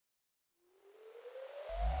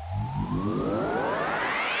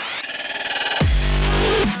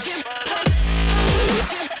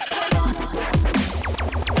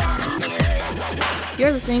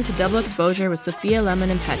listening to Double Exposure with Sophia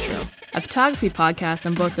Lemon and Petro, a photography podcast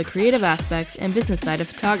on both the creative aspects and business side of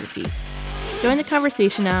photography. Join the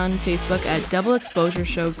conversation on Facebook at Double Exposure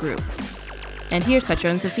Show Group. And here's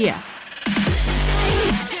Petro and Sophia.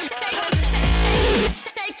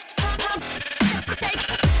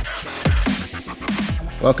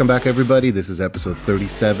 Welcome back, everybody. This is episode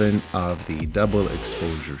 37 of the Double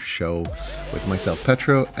Exposure Show with myself,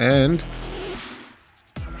 Petro, and...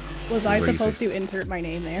 Was I supposed to insert my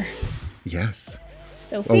name there? Yes.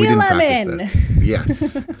 Sophia Lemon.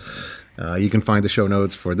 Yes. You can find the show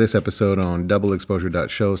notes for this episode on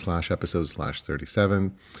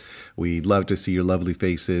doubleexposure.show/episode/37. We'd love to see your lovely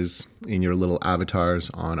faces in your little avatars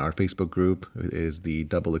on our Facebook group. It is the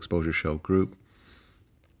Double Exposure Show group.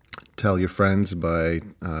 Tell your friends by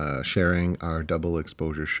sharing our Double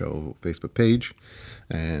Exposure Show Facebook page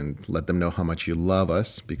and let them know how much you love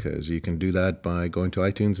us, because you can do that by going to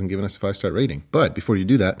iTunes and giving us a 5-star rating. But before you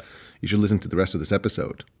do that, you should listen to the rest of this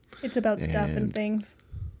episode. It's about stuff and things.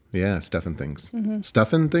 Yeah, stuff and things. Mm-hmm.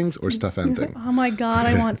 Stuff and things or stuff and things? Oh my God,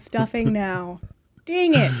 I want stuffing now.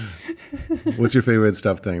 Dang it. What's your favorite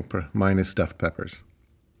stuffed thing? Mine is stuffed peppers.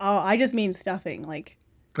 Oh, I just mean stuffing, like...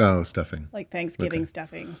 Oh, stuffing. Like Thanksgiving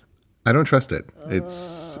stuffing. I don't trust it.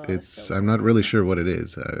 So I'm not really sure what it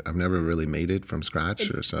is. I've never really made it from scratch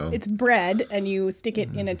or so. It's bread, and you stick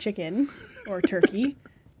it in a chicken or turkey,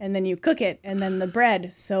 and then you cook it, and then the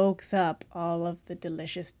bread soaks up all of the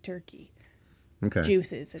delicious turkey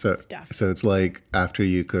juices and stuff. So it's like after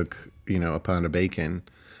you cook, a pound of bacon,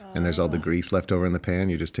 and there's all the grease left over in the pan,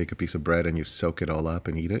 you just take a piece of bread and you soak it all up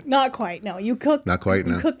and eat it? Not quite, no. You cook. Not quite,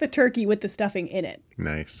 no. You cook the turkey with the stuffing in it.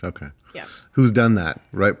 Nice, okay. Yeah. Who's done that?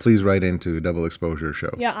 Please write into Double Exposure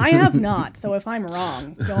Show. Yeah, I have not. So if I'm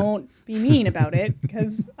wrong, don't be mean about it,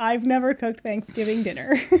 because I've never cooked Thanksgiving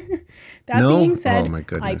dinner. That being said, oh my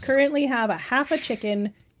goodness. I currently have a half a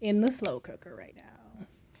chicken in the slow cooker right now.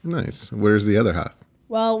 Nice. Where's the other half?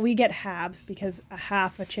 Well, we get halves because a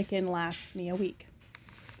half a chicken lasts me a week.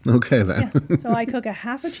 Okay, then. Yeah. So I cook a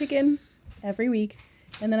half a chicken every week,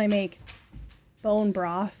 and then I make bone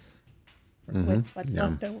broth with what's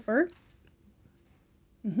left over.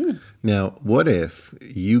 Mm-hmm. Now, what if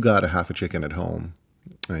you got a half a chicken at home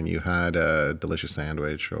and you had a delicious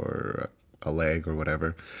sandwich or a leg or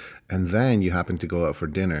whatever, and then you happen to go out for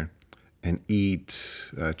dinner and eat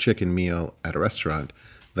a chicken meal at a restaurant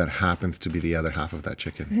that happens to be the other half of that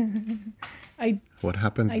chicken? What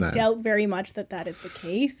happens then? I doubt very much that is the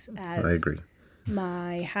case, as I agree.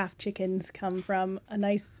 My half chickens come from a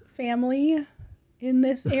nice family in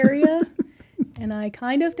this area, and I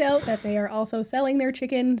kind of doubt that they are also selling their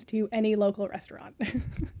chickens to any local restaurant.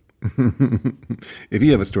 If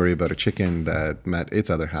you have a story about a chicken that met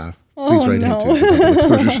its other half, please write into the Double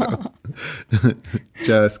Exposure Show.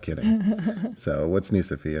 Just kidding. So what's new,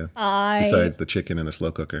 Sophia? Besides the chicken in the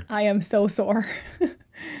slow cooker. I am so sore.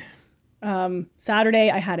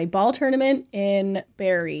 Saturday, I had a ball tournament in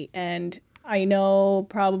Barrie, and I know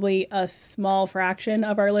probably a small fraction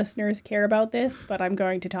of our listeners care about this, but I'm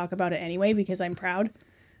going to talk about it anyway because I'm proud.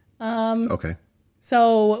 Okay.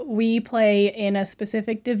 So we play in a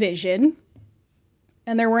specific division,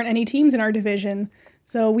 and there weren't any teams in our division,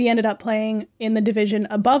 so we ended up playing in the division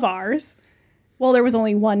above ours. Well, there was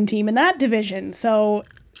only one team in that division, so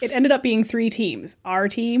it ended up being 3 teams. Our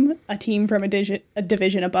team, a team from a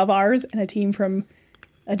division above ours, and a team from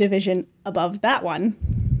a division above that one.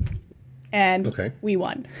 And we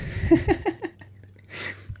won.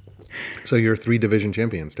 So you're 3 division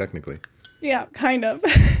champions, technically. Yeah, kind of.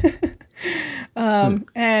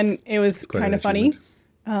 And it was kind of funny.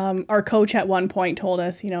 Our coach at one point told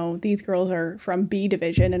us, these girls are from B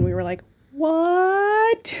division. And we were like,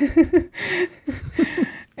 what?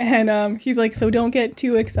 And he's like, so don't get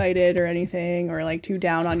too excited or anything, or like too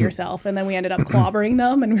down on yourself. And then we ended up clobbering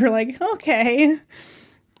them, and we were like, okay.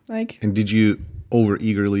 And did you over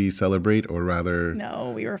eagerly celebrate, or rather?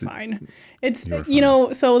 No, we were fine. It's,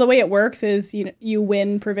 so the way it works is, you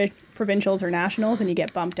win provincials or nationals and you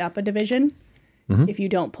get bumped up a division. Mm-hmm. If you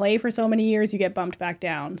don't play for so many years, you get bumped back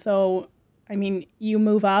down. So, you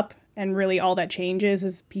move up, and really all that changes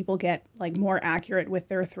is people get like more accurate with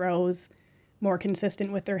their throws, more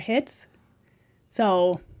consistent with their hits.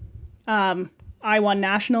 So, I won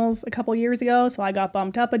nationals a couple years ago, so I got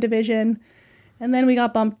bumped up a division, and then we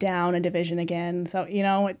got bumped down a division again. So,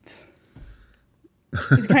 it's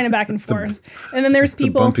kind of back and forth. And then there's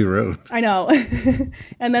people. It's a bumpy road. I know.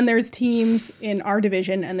 And then there's teams in our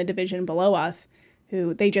division and the division below us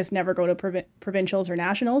who they just never go to provincials or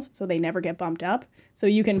nationals, so they never get bumped up. So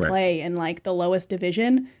you can play in like the lowest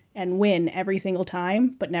division and win every single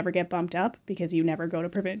time, but never get bumped up because you never go to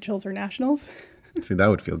provincials or nationals. See, that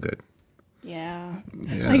would feel good. Yeah.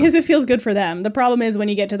 I guess it feels good for them. The problem is when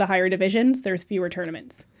you get to the higher divisions, there's fewer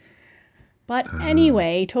tournaments. But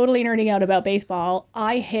anyway, totally nerding out about baseball,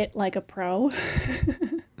 I hit like a pro.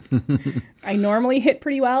 I normally hit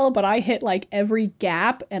pretty well, but I hit like every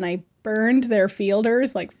gap and I burned their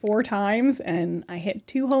fielders like 4 times and I hit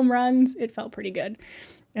 2 home runs. It felt pretty good.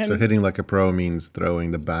 And so hitting like a pro means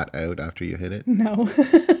throwing the bat out after you hit it? No.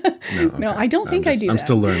 Okay. No, I don't think I do I'm that.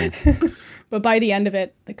 still learning. But by the end of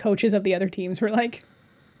it, the coaches of the other teams were like,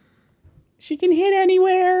 she can hit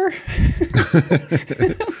anywhere.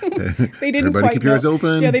 They didn't Everybody keep yours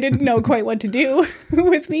open. Yeah, they didn't know quite what to do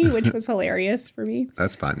with me, which was hilarious for me.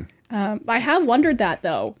 That's fun. I have wondered that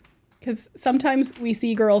though, because sometimes we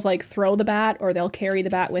see girls like throw the bat or they'll carry the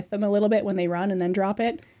bat with them a little bit when they run and then drop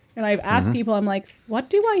it. And I've asked people, I'm like, what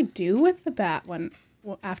do I do with the bat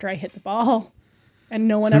after I hit the ball? And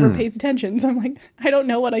no one ever pays attention. So I'm like, I don't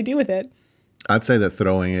know what I do with it. I'd say that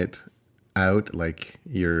throwing it out like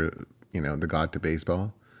you're, the god to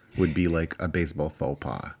baseball would be like a baseball faux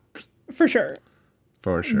pas. For sure.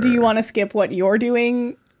 For sure. Do you want to skip what you're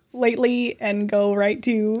doing lately and go right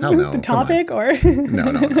to no, the topic? Or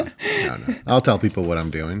No. I'll tell people what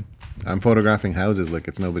I'm doing. I'm photographing houses like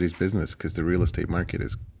it's nobody's business because the real estate market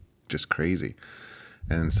is just crazy.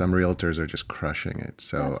 And some realtors are just crushing it.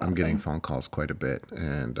 So That's I'm getting phone calls quite a bit.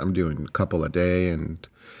 And I'm doing a couple a day. And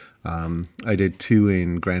I did 2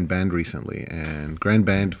 in Grand Bend recently. And Grand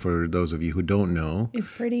Bend, for those of you who don't know, is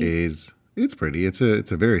pretty. It's pretty. It's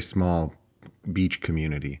a very small beach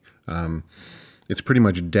community. It's pretty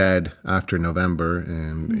much dead after November.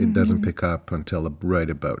 And it doesn't pick up until right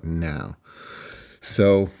about now.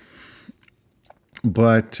 So,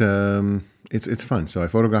 but it's fun. So I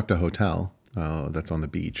photographed a hotel that's on the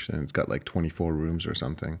beach, and it's got like 24 rooms or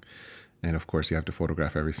something. And of course, you have to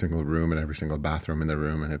photograph every single room and every single bathroom in the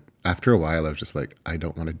room. And after a while, I was just like, I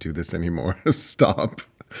don't want to do this anymore. Stop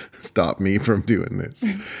me from doing this.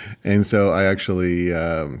 And so I actually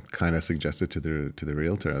kind of suggested to the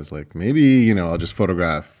realtor, I was like, maybe I'll just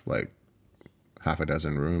photograph like half a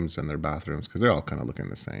dozen rooms and their bathrooms because they're all kind of looking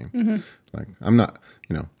the same. Like I'm not,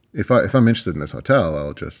 if I'm interested in this hotel,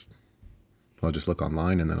 I'll just look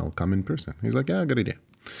online and then I'll come in person. He's like, yeah, good idea.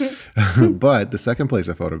 But the second place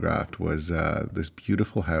I photographed was this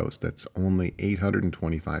beautiful house that's only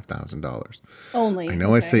 $825,000. Only. I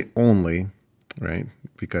know. Okay. I say only, right?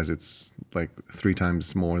 Because it's like 3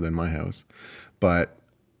 times more than my house. But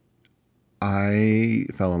I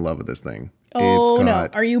fell in love with this thing. Oh, no.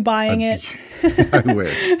 Are you buying it? I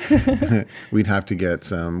wish. We'd have to get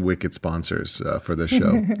some wicked sponsors for this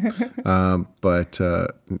show. But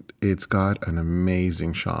it's got an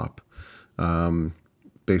amazing shop.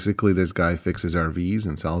 Basically, this guy fixes RVs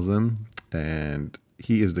and sells them. And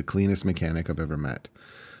he is the cleanest mechanic I've ever met.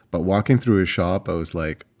 But walking through his shop, I was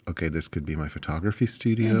like, okay, this could be my photography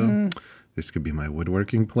studio. This could be my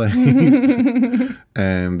woodworking place.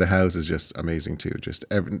 And the house is just amazing too. Just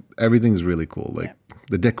everything's really cool. Like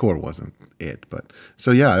the decor wasn't it, but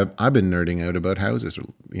so yeah, I've been nerding out about houses.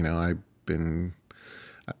 I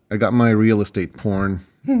got my real estate porn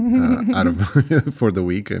out of for the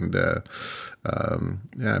week, and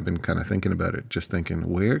I've been kind of thinking about it. Just thinking,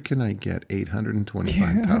 where can I get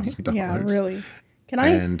 $825,000? Yeah, really. Can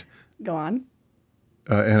I go on?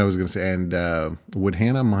 And I was going to say, would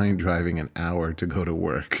Hannah mind driving an hour to go to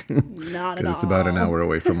work? Not at all. It's about an hour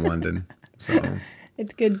away from London. So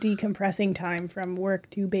it's good decompressing time from work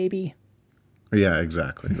to baby. Yeah,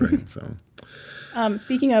 exactly. Right. So,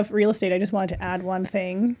 speaking of real estate, I just wanted to add one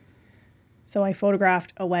thing. So I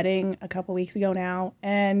photographed a wedding a couple weeks ago now,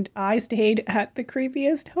 and I stayed at the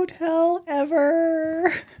creepiest hotel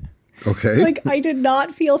ever. Okay. Like, I did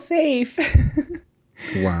not feel safe.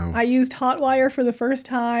 Wow. I used Hotwire for the first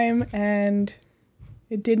time, and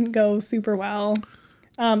it didn't go super well.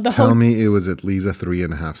 Tell me it was at least a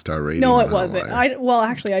 3.5-star rating. No, it wasn't.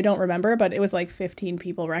 Actually, I don't remember, but it was like 15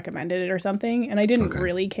 people recommended it or something, and I didn't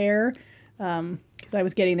really care because I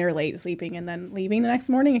was getting there late, sleeping, and then leaving the next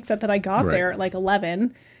morning, except that I got there at like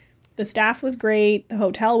 11. The staff was great. The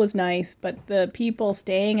hotel was nice, but the people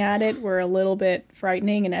staying at it were a little bit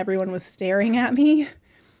frightening, and everyone was staring at me.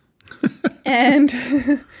 And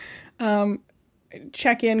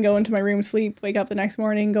check in, go into my room, sleep, wake up the next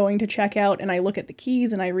morning, going to check out, and I look at the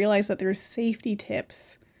keys and I realize that there's safety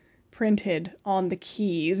tips printed on the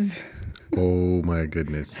keys. Oh my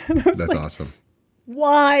goodness. That's like, awesome.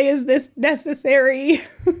 Why is this necessary?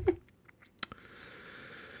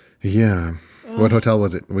 Yeah. What hotel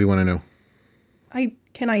was it? We want to know.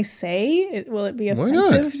 Can I say? Will it be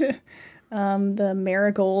offensive? Why not? The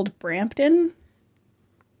Marigold Brampton.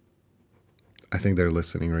 I think they're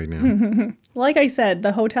listening right now. Like I said,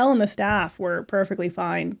 the hotel and the staff were perfectly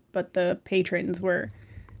fine, but the patrons were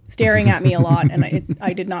staring at me a lot, and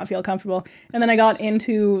I did not feel comfortable. And then I got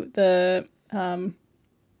into the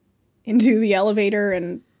elevator,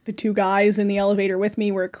 and the two guys in the elevator with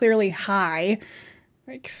me were clearly high,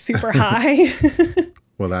 like super high.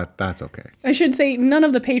 Well, that's okay. I should say none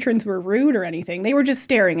of the patrons were rude or anything. They were just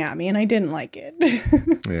staring at me, and I didn't like it.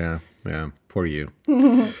 Yeah. Poor you.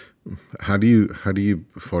 How do you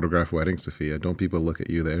photograph weddings, Sophia? Don't people look at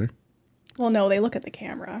you there? Well, no, they look at the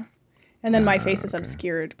camera. And then my face is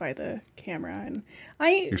obscured by the camera. And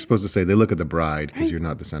You're supposed to say they look at the bride because you're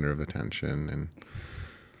not the center of attention. And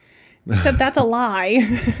except that's a lie.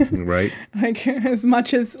 Right? Like, as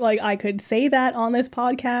much as like I could say that on this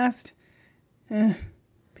podcast,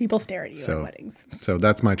 people stare at you at weddings. So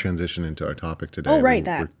that's my transition into our topic today. Oh, right,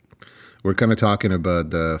 We're kind of talking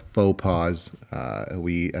about the faux pas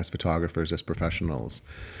we as photographers, as professionals,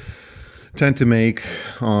 tend to make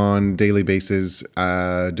on daily basis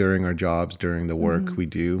during our jobs, during the work we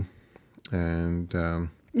do. And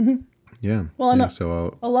yeah. Well,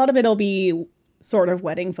 so a lot of it will be sort of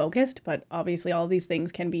wedding focused, but obviously all these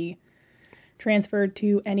things can be transferred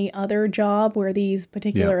to any other job where these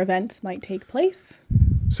particular events might take place.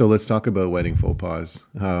 So let's talk about wedding faux pas.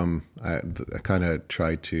 I kind of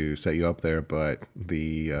tried to set you up there, but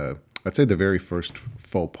I'd say the very first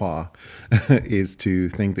faux pas is to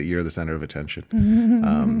think that you're the center of attention.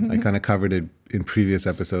 I kind of covered it in previous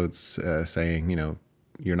episodes, saying,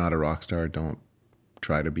 you're not a rock star. Don't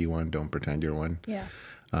try to be one. Don't pretend you're one. Yeah.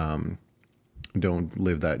 Don't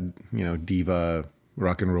live that, diva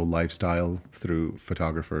rock and roll lifestyle through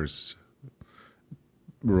photographers'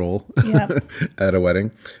 role at a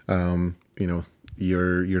wedding.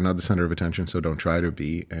 You're not the center of attention, so don't try to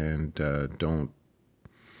be, and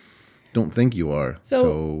don't think you are.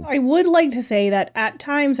 So I would like to say that at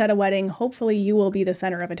times at a wedding, hopefully you will be the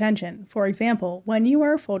center of attention. For example, when you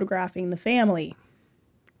are photographing the family,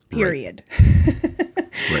 period.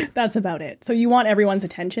 Right. That's about it. So you want everyone's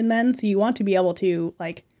attention then. So you want to be able to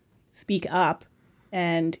like speak up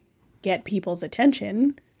and get people's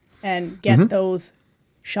attention and get those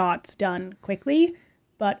shots done quickly.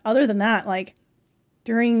 But other than that, like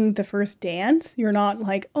during the first dance, you're not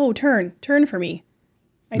like, oh, turn for me.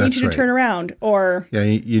 I need you to turn around. Or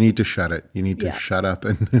you need to shut it. You need to shut up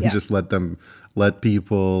and just let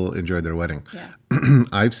people enjoy their wedding. Yeah.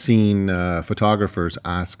 I've seen photographers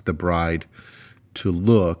ask the bride to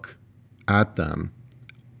look at them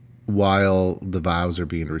while the vows are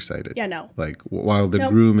being recited. Yeah, no. Like while the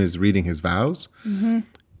groom is reading his vows.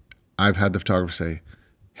 I've had the photographer say,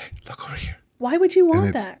 "Hey, look over here." Why would you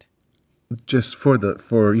want that? Just for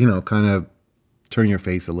kind of turn your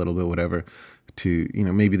face a little bit, whatever, to,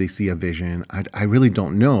 maybe they see a vision. I really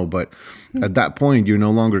don't know. But at that point, you're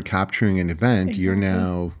no longer capturing an event. Exactly. You're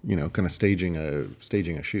now, kind of staging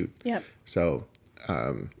a shoot. Yep. So,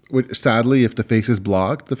 sadly, if the face is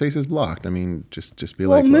blocked, the face is blocked. I mean, just be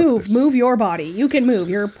well, like, move your body. You can move.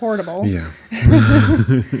 You're portable. Yeah.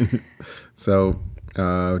 So,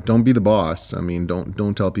 don't be the boss. I mean,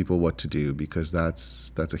 don't tell people what to do, because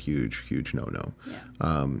that's a huge no.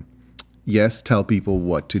 Yeah. Yes, tell people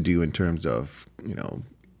what to do in terms of,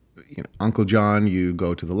 Uncle John, you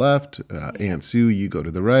go to the left. Aunt Sue, you go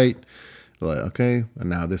to the right. Like, okay, and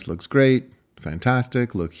now this looks great.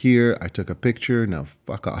 Fantastic. Look here. I took a picture. Now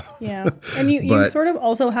fuck off. Yeah. And you sort of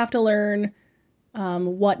also have to learn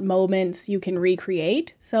what moments you can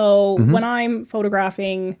recreate. So when I'm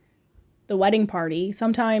photographing the wedding party,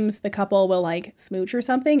 sometimes the couple will like smooch or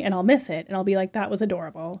something and I'll miss it. And I'll be like, that was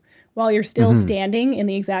adorable. While you're still standing in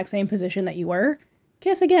the exact same position that you were,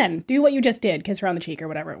 kiss again. Do what you just did. Kiss her on the cheek or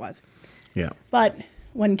whatever it was. Yeah. But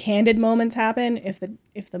when candid moments happen,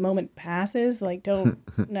 if the moment passes, like don't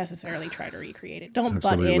necessarily try to recreate it. Don't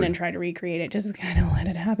butt in and try to recreate it. Just kind of let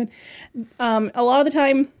it happen. A lot of the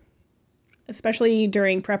time, especially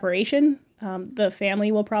during preparation, the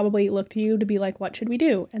family will probably look to you to be like, what should we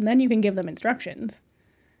do? And then you can give them instructions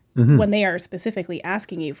when they are specifically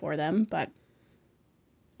asking you for them. But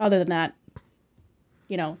other than that,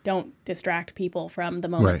 don't distract people from the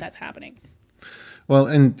moment that's happening. Well,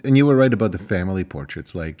 and you were right about the family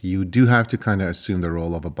portraits. Like, you do have to kind of assume the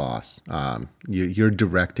role of a boss. You're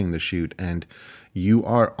directing the shoot and you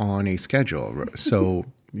are on a schedule. So,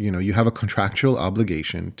 you have a contractual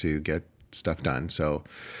obligation to get stuff done. So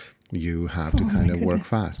you have to kind of work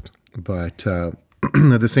fast. But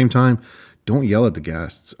at the same time, don't yell at the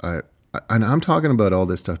guests. And I'm talking about all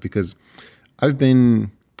this stuff because I've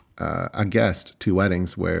been a guest to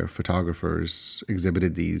weddings where photographers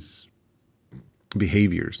exhibited these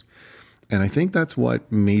behaviors. And I think that's what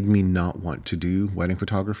made me not want to do wedding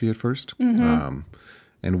photography at first.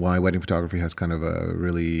 And why wedding photography has kind of a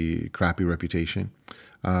really crappy reputation.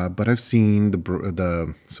 But I've seen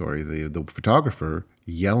the photographer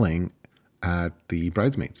yelling at the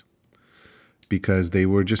bridesmaids because they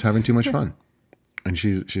were just having too much fun. And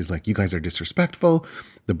she's like, you guys are disrespectful.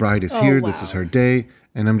 The bride is here. Wow. This is her day.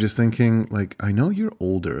 And I'm just thinking, like, I know you're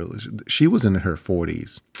older. She was in her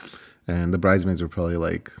 40s. And the bridesmaids were probably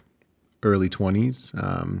like early 20s.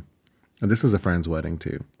 And this was a friend's wedding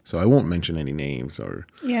too. So I won't mention any names or...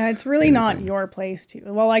 Yeah, it's really anything. Not your place to.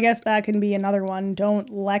 Well, I guess that can be another one.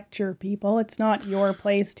 Don't lecture people. It's not your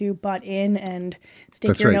place to butt in and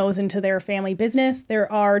stick your nose into their family business.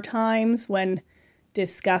 There are times when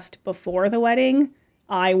discussed before the wedding,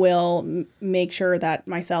 I will make sure that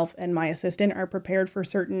myself and my assistant are prepared for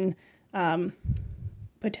certain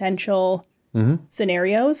potential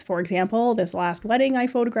scenarios. For example, this last wedding I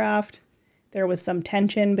photographed, there was some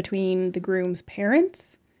tension between the groom's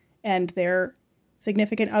parents and their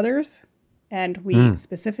significant others. And we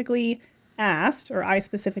specifically asked, or I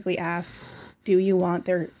specifically asked, do you want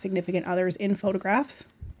their significant others in photographs?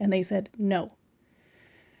 And they said no.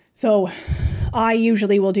 So I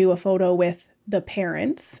usually will do a photo with the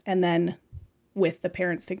parents and then with the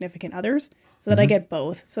parents' significant others so that I get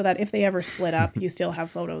both, so that if they ever split up, you still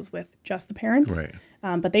have photos with just the parents. Right.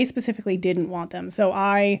 But they specifically didn't want them. So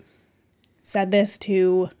I said this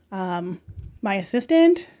to my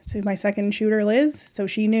assistant, to my second shooter, Liz. So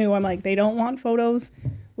she knew, I'm like, they don't want photos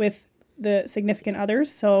with the significant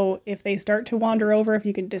others. So if they start to wander over, if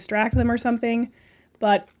you can distract them or something.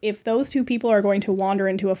 But if those two people are going to wander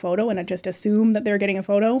into a photo and I just assume that they're getting a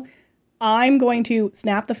photo, I'm going to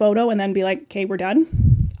snap the photo and then be like, okay, we're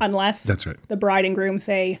done. Unless that's right. The bride and groom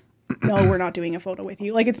say, no, we're not doing a photo with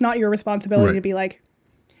you. Like, it's not your responsibility to be like,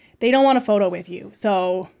 they don't want a photo with you.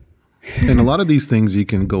 So... And a lot of these things you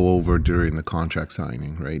can go over during the contract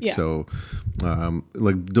signing, right? Yeah. So,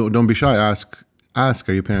 like, don't be shy. Ask,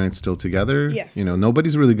 are your parents still together? Yes. You know,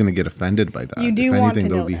 nobody's really going to get offended by that. You do want to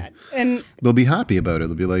know that. And they'll be happy about it.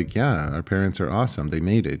 They'll be like, yeah, our parents are awesome. They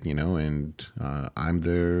made it, you know, and I'm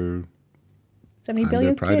their 70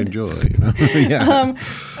 billionth pride kid. And joy, you know? Yeah.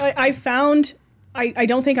 I found, I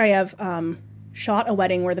don't think I have shot a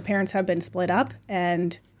wedding where the parents have been split up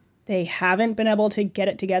and they haven't been able to get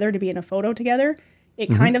it together to be in a photo together. It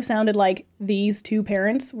kind of sounded like these two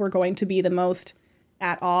parents were going to be the most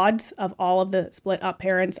at odds of all of the split up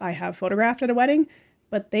parents I have photographed at a wedding,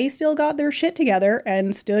 but they still got their shit together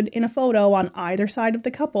and stood in a photo on either side of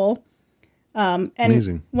the couple. And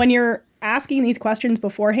amazing. When you're asking these questions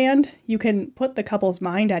beforehand, you can put the couple's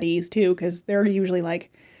mind at ease too, because they're usually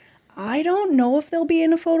like, I don't know if they'll be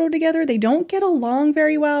in a photo together. They don't get along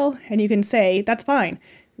very well. And you can say, that's fine.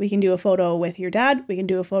 We can do a photo with your dad. We can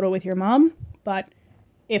do a photo with your mom. But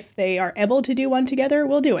if they are able to do one together,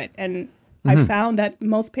 we'll do it. And I've found that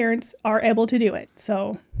most parents are able to do it.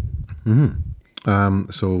 So,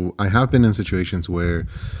 so I have been in situations where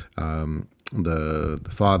the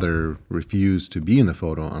father refused to be in the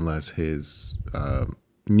photo unless his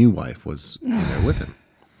new wife was in there with him.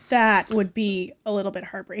 That would be a little bit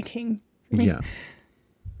heartbreaking for me.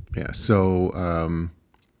 Yeah. So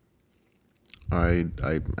I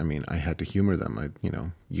mean, I had to humor them.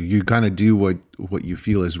 You kind of do what you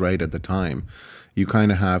feel is right at the time. You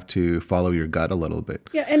kind of have to follow your gut a little bit.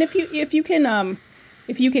 Yeah, and if you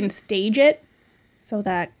can stage it so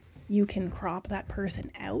that you can crop that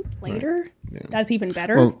person out later, that's even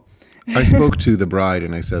better. Well, I spoke to the bride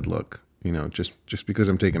and I said, look, you know, just because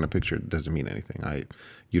I'm taking a picture doesn't mean anything.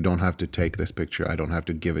 You don't have to take this picture. I don't have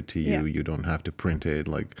to give it to you. Yeah. You don't have to print it.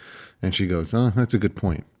 And she goes, oh, that's a good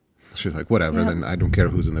point. She's like, whatever, then I don't care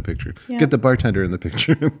who's in the picture. Yeah. Get the bartender in the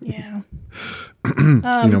picture. Yeah.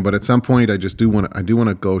 But at some point I do want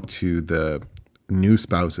to go to the new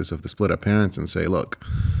spouses of the split up parents and say, look,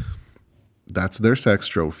 that's their sex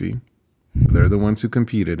trophy. They're the ones who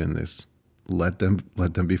competed in this. Let them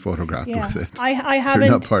be photographed with it. I haven't.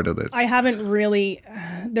 You're not part of this. I haven't really.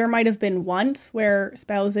 There might have been once where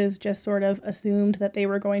spouses just sort of assumed that they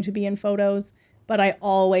were going to be in photos, but I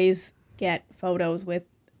always get photos with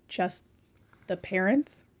just the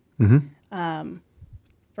parents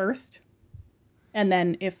first, and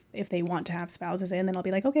then if they want to have spouses in, then I'll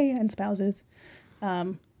be like, okay, and spouses.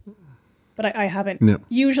 But I haven't. No.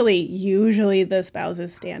 Usually the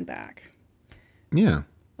spouses stand back. Yeah.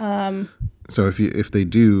 So if they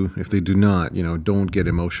do not, you know, don't get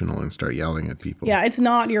emotional and start yelling at people. Yeah, it's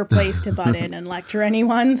not your place to butt in and lecture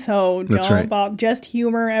anyone. So don't just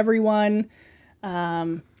humor everyone.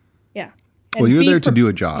 Yeah. Well, you're there to do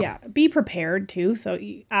a job. Yeah, be prepared too. So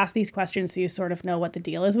you ask these questions so you sort of know what the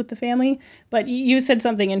deal is with the family. But you said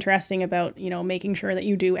something interesting about, making sure that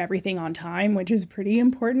you do everything on time, which is pretty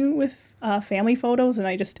important with family photos. And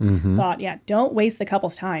I just thought, don't waste the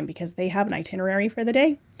couple's time because they have an itinerary for the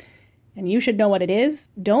day. And you should know what it is.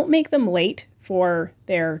 Don't make them late for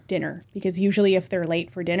their dinner because usually if they're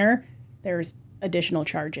late for dinner, there's additional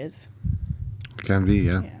charges. Can be,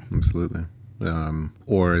 yeah. Absolutely.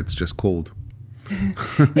 Or it's just cold.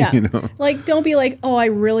 Yeah. Like, don't be like, oh, I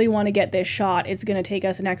really want to get this shot. It's going to take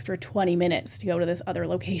us an extra 20 minutes to go to this other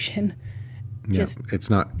location. It's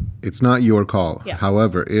not your call. Yeah.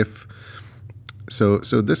 However, so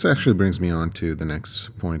this actually brings me on to the next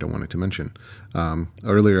point I wanted to mention.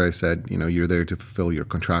 Earlier I said, you're there to fulfill your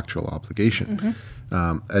contractual obligation.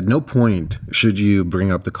 At no point should you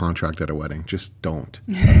bring up the contract at a wedding. Just don't.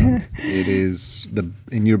 It is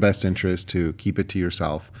in your best interest to keep it to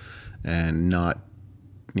yourself and not,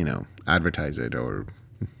 advertise it or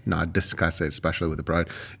not discuss it, especially with the bride.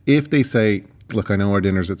 If they say, look, I know our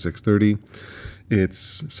dinner's at 6:30,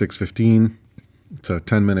 it's 6:15, it's a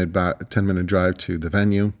 10-minute drive to the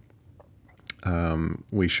venue.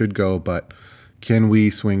 We should go, but can we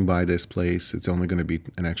swing by this place? It's only going to be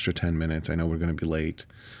an extra 10 minutes. I know we're going to be late.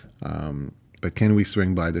 But can we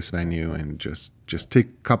swing by this venue and just take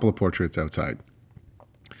a couple of portraits outside?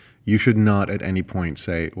 You should not at any point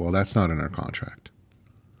say, well, that's not in our contract.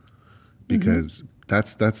 Because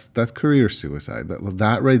that's career suicide.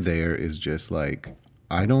 That right there is just like,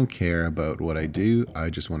 I don't care about what I do.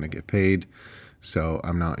 I just want to get paid. So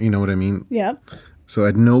I'm not, you know what I mean? Yeah. So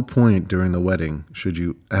at no point during the wedding should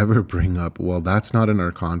you ever bring up, well, that's not in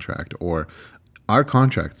our contract, or our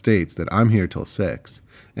contract states that I'm here till 6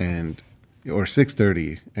 or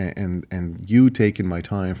 6:30 and you taking my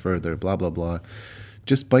time further, blah, blah, blah.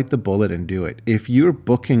 Just bite the bullet and do it. If you're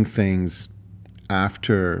booking things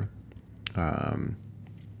after, for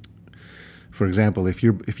example, if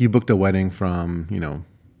you booked a wedding from,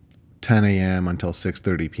 10 a.m. until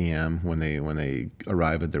 6:30 p.m. when they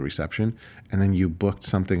arrive at the reception, and then you booked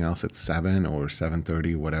something else at 7 or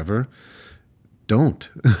 7:30, whatever, don't.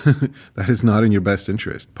 That is not in your best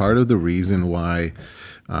interest. Part of the reason why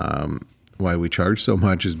we charge so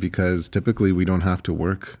much is because typically we don't have to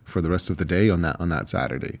work for the rest of the day on that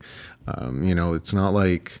Saturday. It's not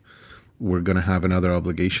like we're going to have another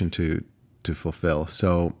obligation to fulfill.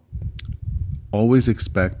 So always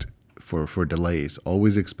expect for delays,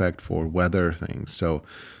 always expect for weather things. So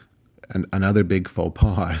another big faux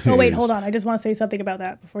pas. Oh, wait, hold on. I just want to say something about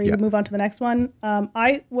that before you move on to the next one.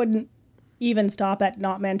 I wouldn't even stop at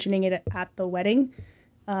not mentioning it at the wedding.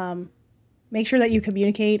 Make sure that you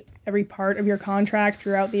communicate every part of your contract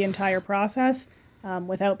throughout the entire process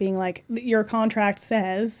without being like, your contract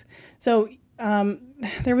says. So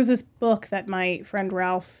there was this book that my friend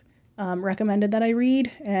Ralph recommended that I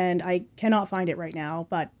read, and I cannot find it right now,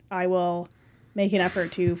 but I will make an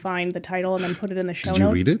effort to find the title and then put it in the show notes. Did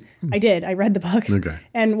you read it? I did. I read the book. Okay.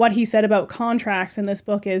 And what he said about contracts in this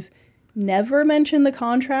book is never mention the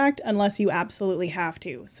contract unless you absolutely have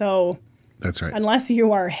to. So that's right. Unless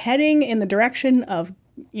you are heading in the direction of,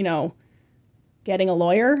 getting a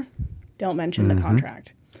lawyer, don't mention the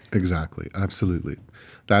contract. Exactly. Absolutely.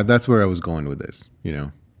 That's where I was going with this,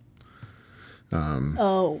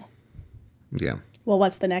 Oh. Yeah. Well,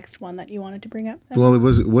 what's the next one that you wanted to bring up then? Well, it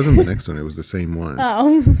wasn't the next one. It was the same one.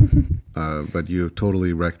 Oh. But you have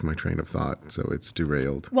totally wrecked my train of thought, so it's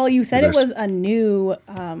derailed. Well, you said it was a new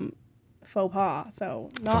faux pas,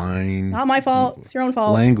 so not my fault. It's your own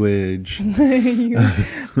fault. Language.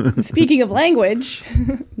 Speaking of language,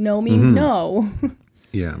 no means no.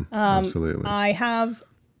 Yeah, absolutely. I have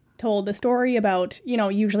told the story about,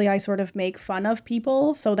 usually I sort of make fun of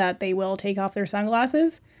people so that they will take off their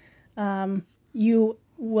sunglasses. You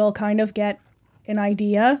will kind of get an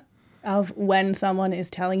idea of when someone is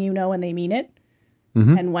telling you no and they mean it,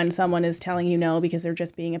 and when someone is telling you no because they're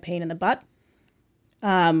just being a pain in the butt.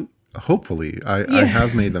 Hopefully. I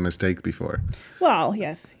have made the mistake before. Well,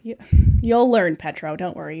 yes. You'll learn, Petro.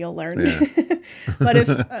 Don't worry. You'll learn. Yeah. But if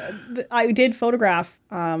I did photograph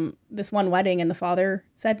this one wedding, and the father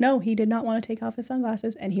said no. He did not want to take off his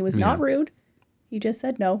sunglasses, and he was not rude. He just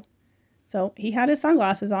said no. So he had his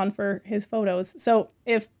sunglasses on for his photos. So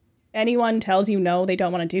if anyone tells you no, they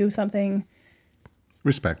don't want to do something,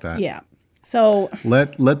 respect that. Yeah. So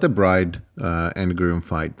let the bride and groom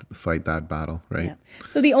fight that battle, right? Yeah.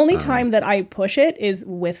 So the only time that I push it is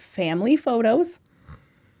with family photos.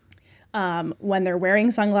 When they're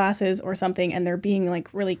wearing sunglasses or something and they're being like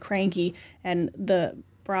really cranky and the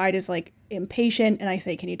bride is like impatient and I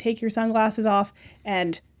say, can you take your sunglasses off?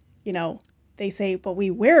 And, they say, but we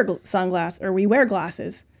wear sunglasses or we wear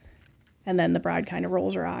glasses. And then the bride kind of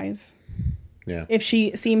rolls her eyes. Yeah. If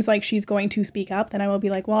she seems like she's going to speak up, then I will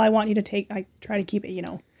be like, well, I want you to I try to keep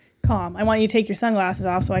it, calm. I want you to take your sunglasses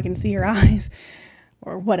off so I can see your eyes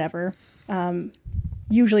or whatever.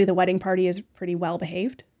 Usually the wedding party is pretty well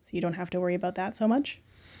behaved, so you don't have to worry about that so much.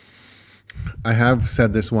 I have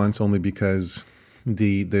said this once only because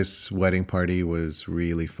this wedding party was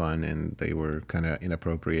really fun and they were kind of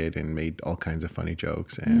inappropriate and made all kinds of funny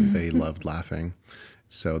jokes and they loved laughing.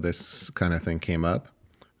 So this kind of thing came up.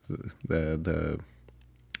 The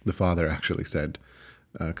father actually said,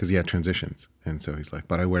 because he had transitions, and so he's like,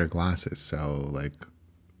 but I wear glasses, so like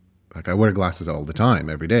I wear glasses all the time,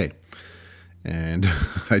 every day. And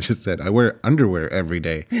I just said, I wear underwear every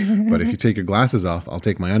day, but if you take your glasses off, I'll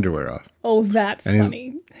take my underwear off. Oh, that's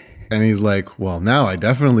funny. And he's like, well, now I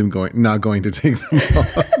definitely am not going to take them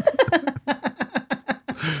off.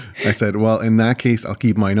 I said, well, in that case, I'll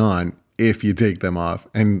keep mine on if you take them off.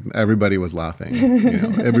 And everybody was laughing.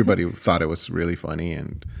 Everybody thought it was really funny,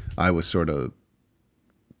 and I was sort of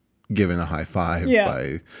given a high five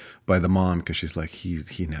by the mom because she's like,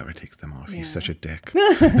 he never takes them off. He's such a dick.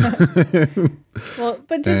 Well,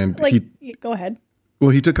 but just go ahead.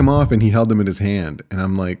 Well, he took them off and he held them in his hand, and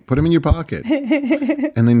I'm like, put them in your pocket.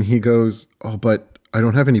 And then he goes, oh, but I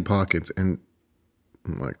don't have any pockets. And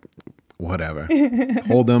I'm like, whatever.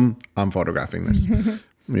 Hold them. I'm photographing this.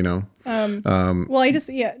 Well, I just,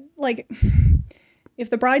 like, if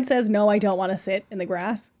the bride says, no, I don't want to sit in the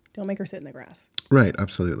grass, don't make her sit in the grass. Right,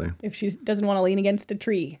 absolutely. If she doesn't want to lean against a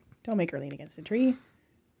tree, don't make her lean against a tree.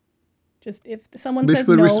 Just if someone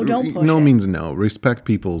basically, says no, don't push no it. means no. Respect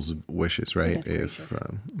people's wishes, right? If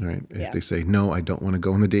they say no, I don't want to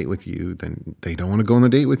go on the date with you, then they don't want to go on the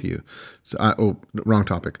date with you. So, wrong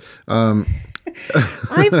topic. I've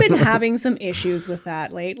been having some issues with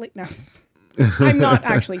that lately. No, I'm not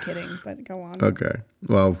actually kidding, but go on. Okay.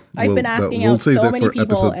 Well, I've been asking out so many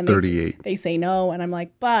people, and they say no, and I'm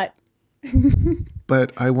like, but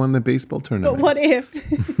I won the baseball tournament. But what if?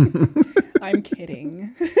 I'm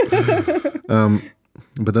kidding.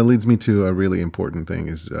 But that leads me to a really important thing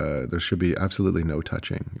is there should be absolutely no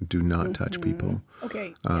touching. Do not touch people.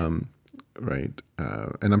 Okay. Right.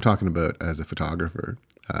 And I'm talking about as a photographer,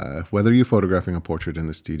 whether you're photographing a portrait in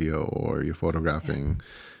the studio or you're photographing,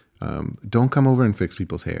 don't come over and fix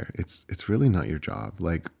people's hair. It's really not your job.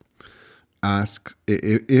 Like, ask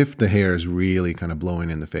if the hair is really kind of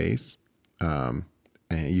blowing in the face, and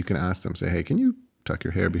you can ask them, say, hey, can you tuck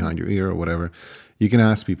your hair behind your ear or whatever? You can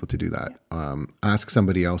ask people to do that. Ask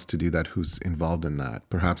somebody else to do that who's involved in that.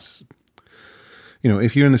 Perhaps,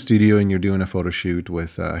 if you're in the studio and you're doing a photo shoot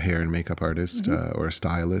with a hair and makeup artist or a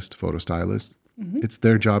stylist, photo stylist, it's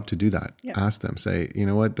their job to do that. Yeah. Ask them, say, you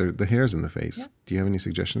know what, the hair's in the face. Yeah. Do you have any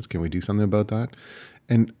suggestions? Can we do something about that?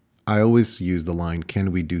 And I always use the line,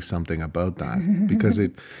 can we do something about that? Because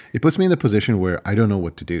it puts me in the position where I don't know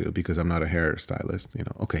what to do because I'm not a hairstylist.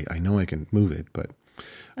 Okay, I know I can move it, but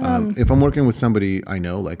if I'm working with somebody I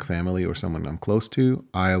know, like family or someone I'm close to,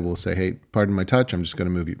 I will say, hey, pardon my touch. I'm just going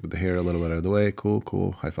to move you with the hair a little bit out of the way.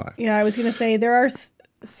 Cool. High five. Yeah, I was going to say there are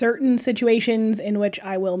certain situations in which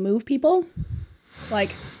I will move people,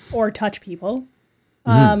 or touch people.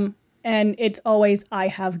 And it's always, I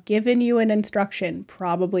have given you an instruction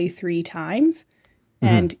probably 3 times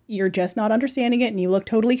and you're just not understanding it and you look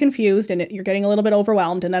totally confused and you're getting a little bit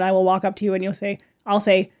overwhelmed. And then I will walk up to you and I'll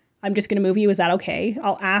say, I'm just going to move you. Is that okay?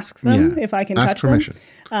 I'll ask them if I can touch permission.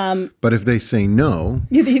 Them. But if they say no,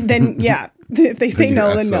 then if they say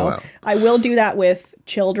no, then no. I will do that with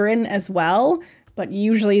children as well. But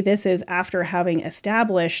usually this is after having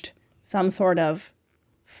established some sort of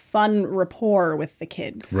fun rapport with the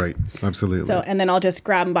kids. Right. Absolutely. So, and then I'll just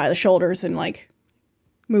grab them by the shoulders and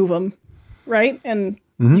move them. Right. And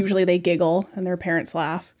usually they giggle and their parents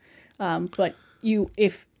laugh. But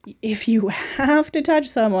if you have to touch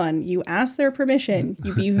someone, you ask their permission.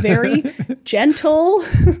 You be very gentle.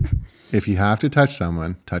 If you have to touch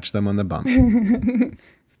someone, touch them on the bum.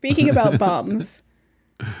 Speaking about bums,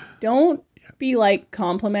 don't be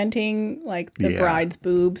complimenting the bride's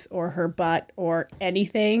boobs or her butt or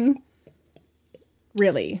anything.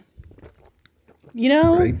 Really.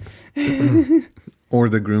 Right? Or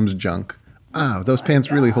the groom's junk. Oh, those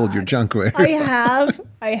pants really hold your junk weight. I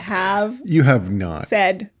have. You have not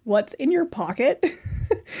said, what's in your pocket?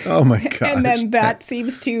 Oh my gosh. And then that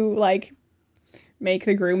seems to make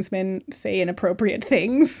the groomsmen say inappropriate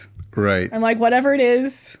things. Right. I'm like, whatever it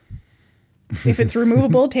is, if it's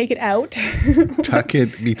removable, take it out. Tuck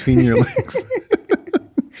it between your legs.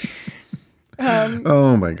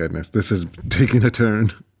 Oh my goodness. This is taking a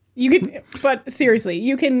turn. You can, but seriously,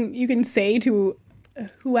 you can say to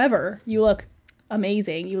whoever, you look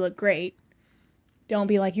amazing, you look great. Don't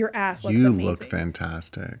be like, your ass looks amazing. You look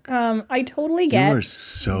fantastic. I totally get. You are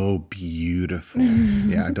so beautiful.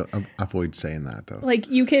 Yeah, I don't avoid saying that though. Like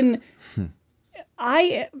you can,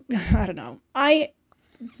 I don't know. I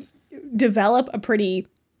develop a pretty,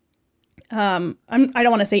 I don't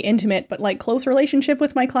want to say intimate, but like close relationship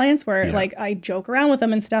with my clients where like I joke around with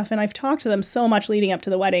them and stuff. And I've talked to them so much leading up to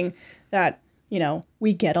the wedding that, you know,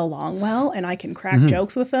 we get along well and I can crack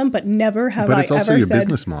jokes with them, but never have I ever said. But it's also your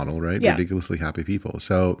business model, right? Yeah. Ridiculously happy people.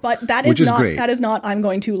 So, but that is not, great. That is not, I'm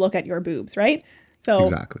going to look at your boobs, right? So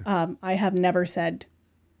exactly. I have never said,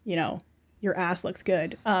 you know, your ass looks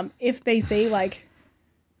good. If they say like,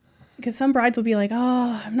 because some brides will be like,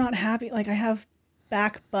 oh, I'm not happy. Like I have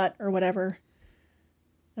back butt or whatever.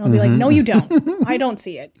 And I'll be like, no, you don't. I don't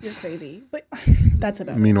see it. You're crazy. But that's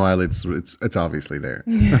about it. Meanwhile, it's obviously there.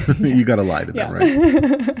 You got to lie to them,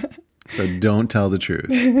 right? So don't tell the truth.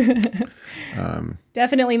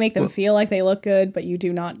 Definitely make them feel like they look good, but you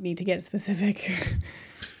do not need to get specific.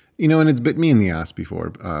 You know, and it's bit me in the ass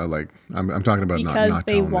before. Like I'm talking about because not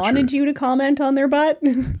they wanted you to comment on their butt.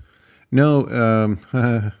 No,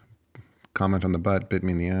 comment on the butt, bit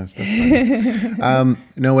me in the ass. That's fine.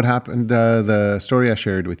 No, what happened? The story I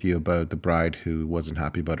shared with you about the bride who wasn't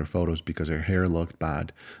happy about her photos because her hair looked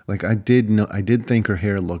bad. Like I did think her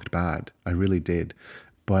hair looked bad. I really did,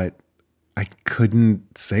 but I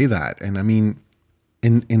couldn't say that. And I mean,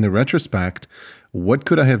 in the retrospect, what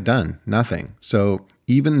could I have done? Nothing. So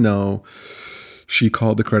even though she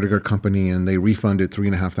called the credit card company and they refunded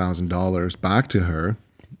 $3,500 back to her,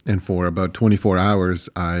 and for about 24 hours,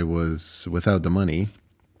 I was without the money.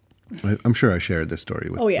 I'm sure I shared this story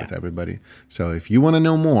with everybody. So if you want to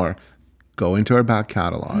know more, go into our back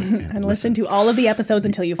catalog and listen to all of the episodes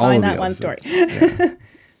until you find that one story. Yeah.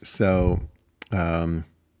 So, I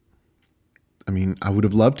mean, I would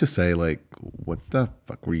have loved to say, like, what the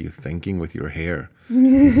fuck were you thinking with your hair?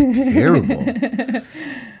 It's terrible.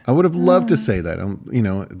 I would have loved to say that. You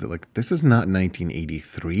know, like, this is not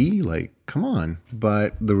 1983. Like, come on.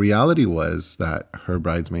 But the reality was that her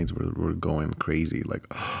bridesmaids were going crazy. Like,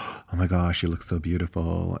 oh my gosh, she looks so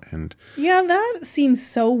beautiful. And yeah, that seems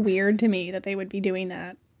so weird to me that they would be doing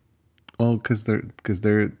that. Well, because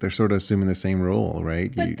they're sort of assuming the same role,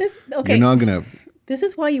 right? But you're not gonna. This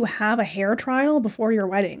is why you have a hair trial before your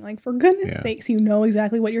wedding. Like, for goodness sakes, you know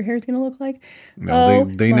exactly what your hair is going to look like. No,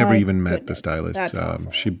 they never even met the stylist.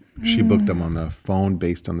 She booked them on the phone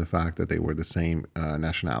based on the fact that they were the same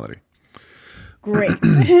nationality. Great.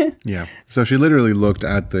 Yeah. So she literally looked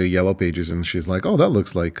at the yellow pages and she's like, oh, that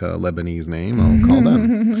looks like a Lebanese name. I'll call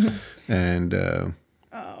them. And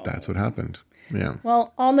that's what happened. Yeah.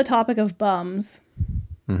 Well, on the topic of bums,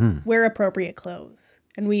 wear appropriate clothes.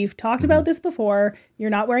 And we've talked about this before. You're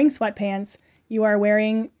not wearing sweatpants. You are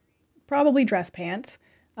wearing probably dress pants.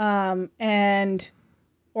 Or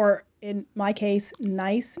in my case,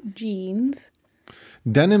 nice jeans.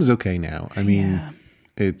 Denim's okay now. I mean,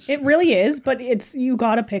 it really is, but you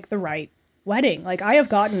got to pick the right wedding. Like I have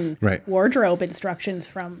gotten wardrobe instructions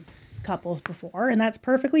from couples before, and that's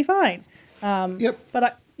perfectly fine.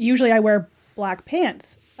 But usually I wear black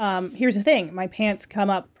pants. Here's the thing. My pants come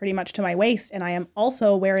up pretty much to my waist, and I am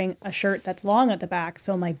also wearing a shirt that's long at the back,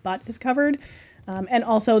 so my butt is covered. And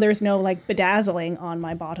also there's no like bedazzling on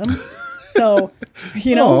my bottom. So,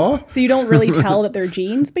 you know, so you don't really tell that they're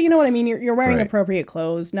jeans, but you know what I mean? You're wearing appropriate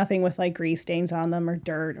clothes, nothing with like grease stains on them or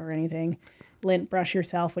dirt or anything. Lint brush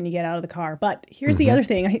yourself when you get out of the car. But here's the other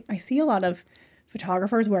thing. I see a lot of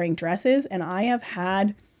photographers wearing dresses, and I have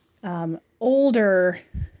had older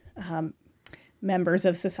members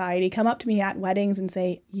of society come up to me at weddings and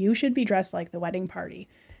say, you should be dressed like the wedding party.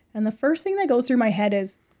 And the first thing that goes through my head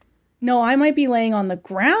is, no, I might be laying on the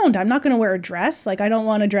ground. I'm not going to wear a dress. Like, I don't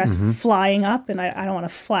want a dress flying up, and I don't want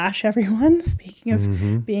to flash everyone. Speaking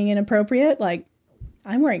of being inappropriate, like,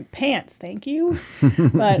 I'm wearing pants, thank you.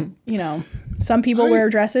 But, you know, some people wear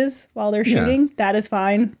dresses while they're shooting. That is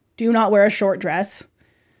fine. Do not wear a short dress.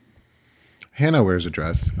 Hannah wears a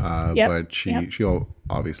dress, but she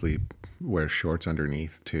obviously wears shorts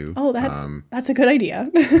underneath too. Oh, that's a good idea.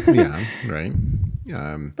 Yeah, right.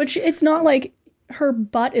 But it's not like her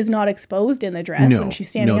butt is not exposed in the dress when she's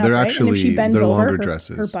standing up, they're right? actually, and if she bends over,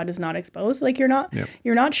 dresses. Her butt is not exposed. Like you're not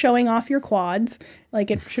showing off your quads.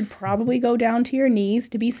 Like it should probably go down to your knees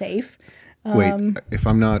to be safe. Wait, if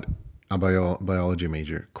I'm not a biology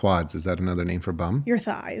major, quads, is that another name for bum? Your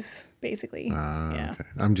thighs, basically. Okay.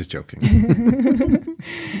 I'm just joking.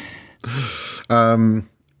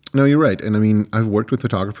 No, you're right. And I mean, I've worked with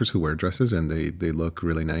photographers who wear dresses and they look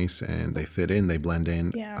really nice and they fit in, they blend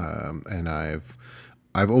in. Yeah. And I've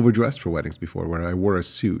overdressed for weddings before where I wore a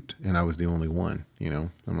suit and I was the only one, you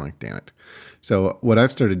know. I'm like, damn it. So what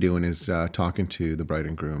I've started doing is talking to the bride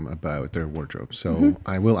and groom about their wardrobe. So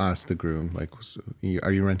I will ask the groom, like,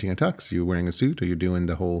 are you renting a tux? Are you wearing a suit? Are you doing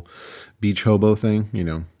the whole beach hobo thing? You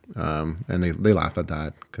know, and they laugh at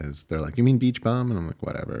that because they're like, you mean beach bum? And I'm like,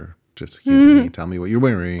 whatever. Just humor me, tell me what you're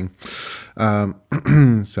wearing.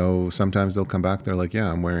 So sometimes they'll come back. They're like,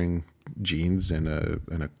 yeah, I'm wearing jeans and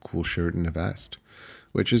a cool shirt and a vest,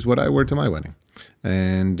 which is what I wear to my wedding.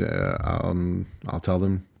 And I'll tell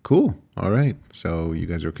them, cool, all right. So you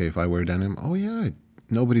guys are okay if I wear denim? Oh yeah,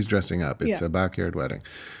 nobody's dressing up. It's a backyard wedding.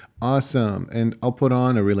 Awesome. And I'll put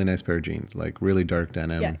on a really nice pair of jeans, like really dark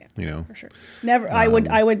denim, you know. For sure. Never. I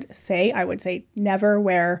would say never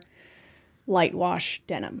wear light wash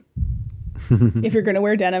denim. If you're going to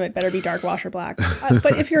wear denim, it better be dark wash or black.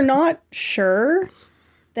 But if you're not sure,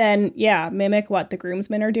 then mimic what the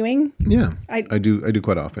groomsmen are doing. Yeah, I do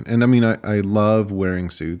quite often. And I mean, I love wearing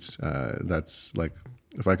suits. That's like,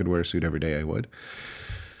 if I could wear a suit every day, I would.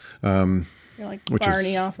 You're like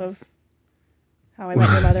Barney off of How I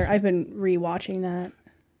Met Your Mother. I've been rewatching that.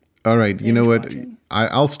 All right, you know what?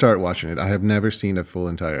 I'll start watching it. I have never seen a full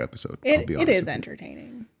entire episode. It is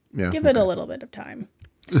entertaining. Yeah, give it a little bit of time.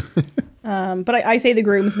 But I say the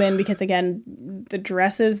groomsmen because, again, the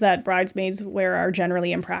dresses that bridesmaids wear are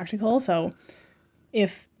generally impractical. So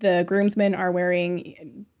if the groomsmen are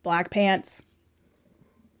wearing black pants,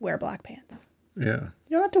 wear black pants. Yeah.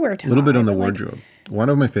 You don't have to wear a tie. A little bit on the wardrobe. One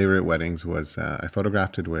of my favorite weddings was I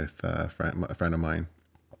photographed it with a friend of mine.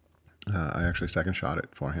 I actually second shot it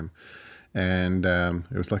for him. And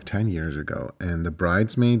it was like 10 years ago. And the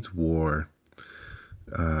bridesmaids wore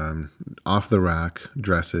off the rack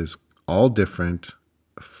dresses, all different,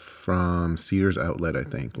 from Sears Outlet, I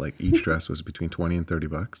think. Like each dress was between $20 and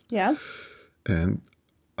 $30. Yeah. And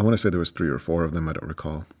I want to say there was 3 or 4 of them. I don't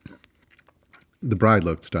recall. The bride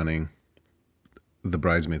looked stunning. The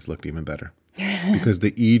bridesmaids looked even better because they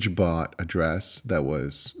each bought a dress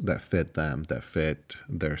that fit them, that fit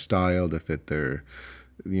their style, that fit their,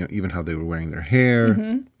 you know, even how they were wearing their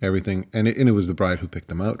hair, everything. And it was the bride who picked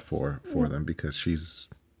them out for them because she's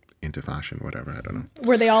into fashion, whatever. I don't know.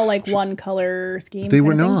 Were they all like one color scheme? They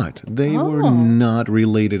were not. They were not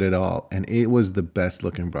related at all. And it was the best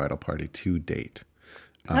looking bridal party to date.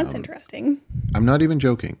 That's interesting. I'm not even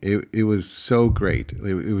joking. It was so great.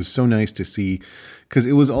 It was so nice to see, because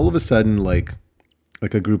it was all of a sudden like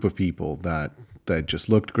a group of people that just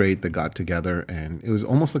looked great, that got together, and it was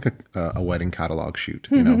almost like a wedding catalog shoot,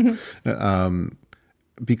 you know,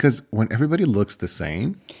 because when everybody looks the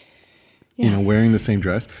same, you know, wearing the same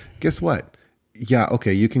dress, guess what? Yeah,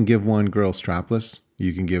 okay, you can give one girl strapless,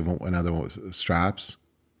 you can give another one straps.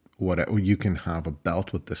 Whatever, you can have a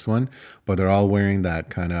belt with this one, but they're all wearing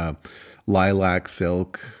that kind of lilac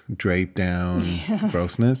silk draped down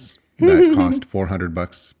grossness that cost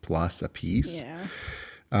 $400 plus a piece.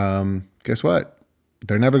 Yeah. Guess what?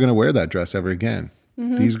 They're never going to wear that dress ever again.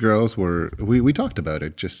 These girls were. We talked about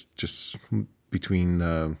it just between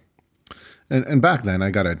the. And back then,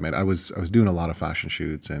 I got to admit, I was doing a lot of fashion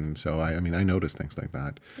shoots, and so I noticed things like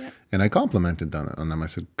that, and I complimented them on them. I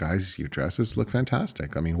said, "Guys, your dresses look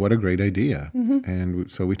fantastic. I mean, what a great idea!"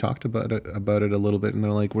 And so we talked about it a little bit, and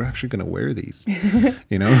they're like, "We're actually going to wear these,"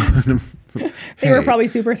 you know. They were probably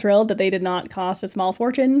super thrilled that they did not cost a small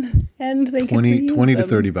fortune, and they could reuse $20 to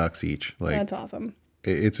them. $30 each. Like, that's awesome.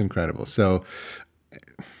 It's incredible. So,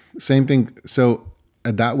 same thing. So.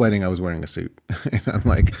 At that wedding, I was wearing a suit, and I'm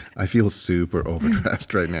like, I feel super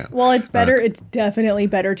overdressed right now. Well, it's better. It's definitely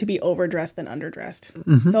better to be overdressed than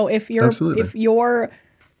underdressed. So if your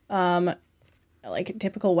like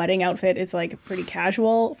typical wedding outfit is like pretty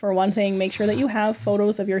casual, for one thing, make sure that you have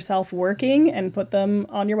photos of yourself working and put them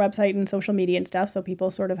on your website and social media and stuff, so people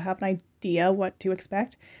sort of have an idea what to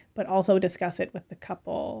expect. But also discuss it with the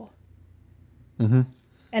couple. And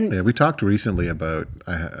yeah, we talked recently about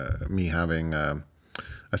me having.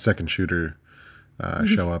 A second shooter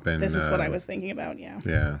show up in... This is what I was thinking about, yeah.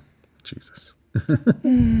 Yeah. Jesus.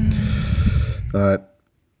 Where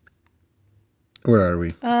are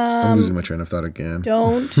we? I'm losing my train of thought again.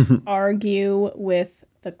 Don't argue with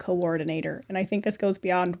the coordinator. And I think this goes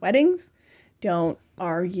beyond weddings. Don't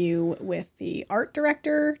argue with the art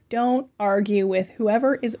director. Don't argue with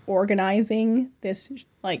whoever is organizing this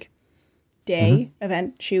like day,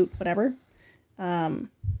 event, shoot, whatever.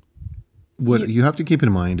 What you have to keep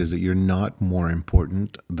in mind is that you're not more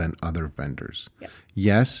important than other vendors. Yeah.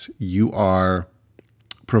 Yes, you are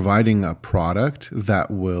providing a product that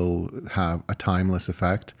will have a timeless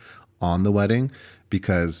effect on the wedding,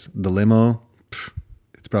 because the limo,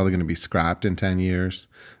 it's probably going to be scrapped in 10 years.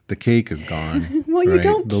 The cake is gone. Well, you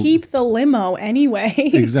don't keep the limo anyway.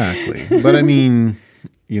 Exactly. But I mean,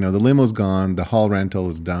 the limo's gone. The hall rental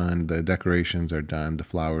is done. The decorations are done. The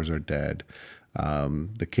flowers are dead.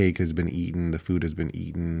 The cake has been eaten. The food has been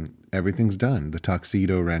eaten. Everything's done. The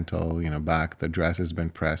tuxedo rental, back, the dress has been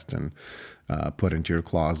pressed and put into your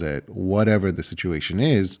closet. Whatever the situation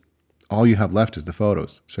is, all you have left is the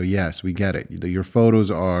photos. So yes, we get it. Your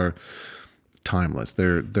photos are timeless.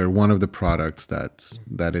 They're one of the products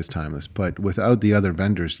that is timeless. But without the other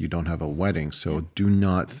vendors, you don't have a wedding. So do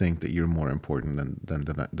not think that you're more important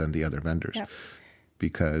than the other vendors,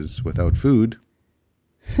 because without food,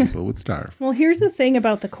 people would starve. Well, here's the thing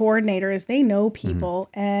about the coordinators. They know people,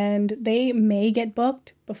 and they may get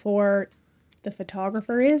booked before the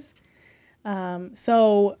photographer is.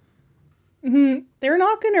 So they're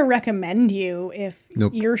not going to recommend you if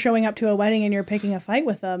you're showing up to a wedding and you're picking a fight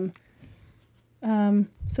with them.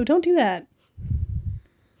 So don't do that.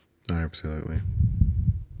 Absolutely.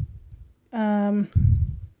 Do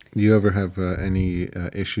you ever have any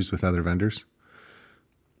issues with other vendors?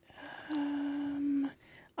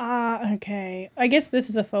 Okay. I guess this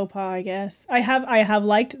is a faux pas, I guess. I have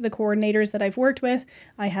liked the coordinators that I've worked with.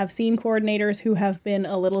 I have seen coordinators who have been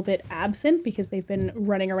a little bit absent because they've been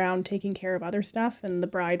running around taking care of other stuff, and the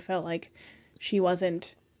bride felt like she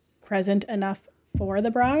wasn't present enough for the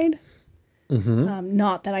bride.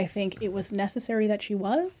 Not that I think it was necessary that she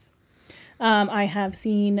was. I have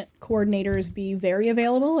seen coordinators be very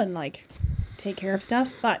available and take care of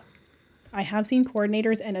stuff, but I have seen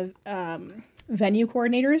coordinators and venue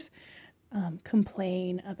coordinators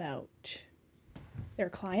complain about their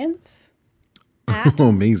clients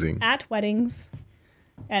amazing at weddings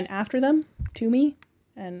and after them to me,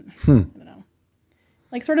 and I don't know,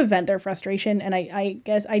 sort of vent their frustration. And I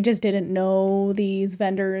guess I just didn't know these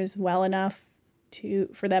vendors well enough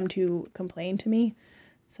for them to complain to me.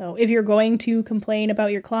 So if you're going to complain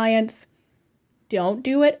about your clients, don't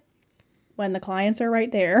do it when the clients are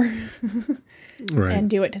right there. Right. And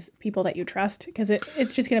do it to people that you trust, because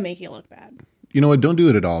it's just going to make you look bad. You know what? Don't do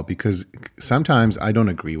it at all, because sometimes I don't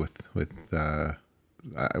agree with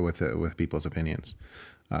people's opinions.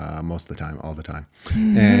 Most of the time, all the time.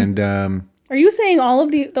 And are you saying all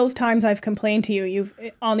of those times I've complained to you, you've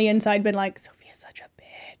on the inside been like, Sophia's such a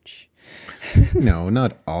bitch? No,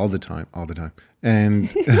 not all the time. All the time. And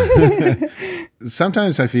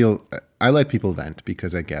sometimes I feel I let people vent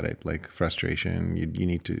because I get it, like frustration. You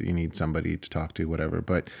need somebody to talk to, whatever.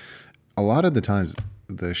 But a lot of the times,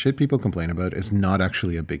 the shit people complain about is not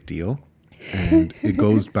actually a big deal, and it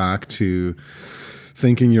goes back to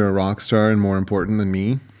thinking you're a rock star and more important than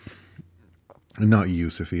me. Not you,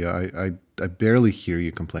 Sophia. I barely hear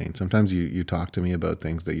you complain. Sometimes you talk to me about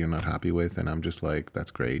things that you're not happy with, and I'm just like, that's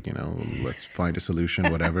great, let's find a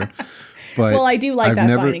solution, whatever. But well, I do like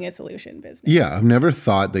finding a solution business. Yeah, I've never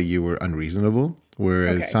thought that you were unreasonable.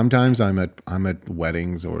 Whereas sometimes I'm at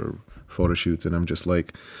weddings or photo shoots, and I'm just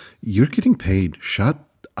like, you're getting paid. Shut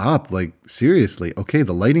up. Like, seriously. Okay,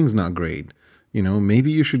 the lighting's not great. Maybe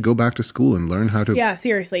you should go back to school and learn how to. Yeah,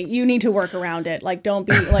 seriously. You need to work around it. Don't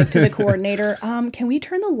be to the coordinator. Can we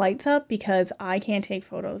turn the lights up because I can't take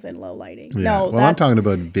photos in low lighting? Yeah. No, well, I'm talking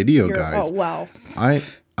about video guys. Oh, wow.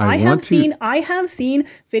 I have seen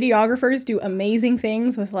videographers do amazing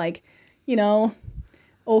things with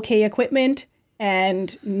okay equipment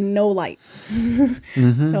and no light.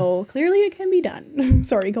 So clearly it can be done.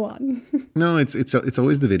 Sorry, go on. No, it's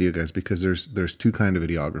always the video guys, because there's two kind of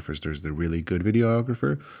videographers. There's the really good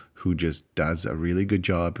videographer who just does a really good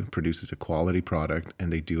job, produces a quality product,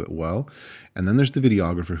 and they do it well. And then there's the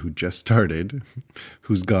videographer who just started,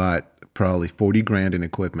 who's got probably 40 grand in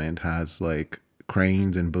equipment, has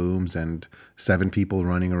cranes and booms and 7 people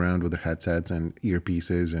running around with their headsets and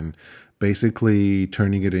earpieces, and basically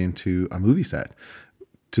turning it into a movie set,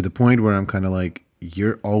 to the point where I'm kind of like,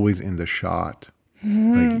 you're always in the shot.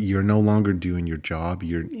 You're no longer doing your job.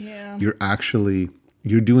 You're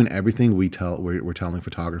doing everything we're telling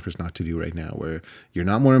photographers not to do right now, where you're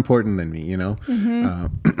not more important than me,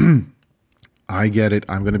 I get it.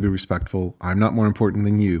 I'm going to be respectful. I'm not more important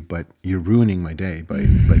than you, but you're ruining my day by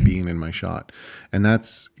being in my shot. And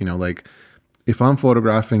that's, if I'm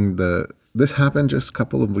photographing this happened just a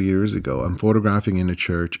couple of years ago. I'm photographing in a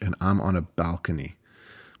church, and I'm on a balcony,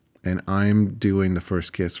 and I'm doing the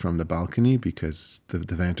first kiss from the balcony because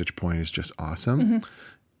the vantage point is just awesome.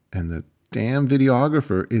 And the damn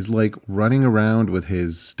videographer is running around with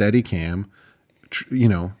his Steadicam,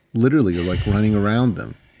 literally running around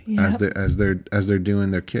them. as they're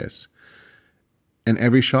doing their kiss. And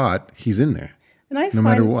every shot, he's in there. And no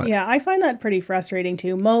matter what. Yeah, I find that pretty frustrating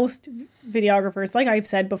too. Most videographers, like I've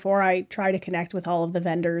said before, I try to connect with all of the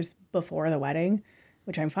vendors before the wedding,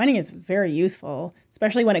 which I'm finding is very useful,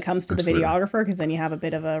 especially when it comes to Absolutely. the videographer, because then you have a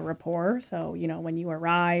bit of a rapport. So, you know, when you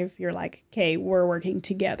arrive, you're like, okay, we're working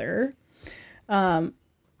together. But,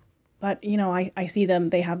 you know, I see them,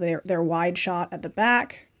 they have their wide shot at the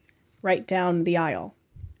back, right down the aisle.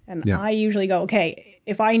 And Yeah. I usually go, okay,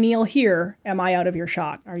 if I kneel here, am I out of your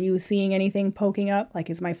shot? Are you seeing anything poking up? Like,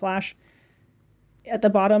 is my flash at the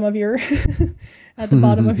bottom of your, at the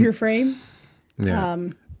bottom of your frame? Yeah.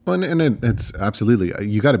 Well, and it's absolutely,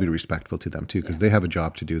 you got to be respectful to them too, because they have a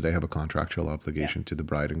job to do. They have a contractual obligation to the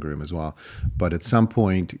bride and groom as well. But at some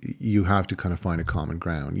point, you have to kind of find a common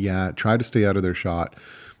ground. Yeah, try to stay out of their shot,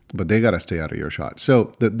 but they got to stay out of your shot.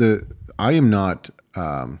 So I am not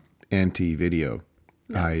anti-video.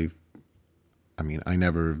 I mean, I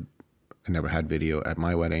never had video at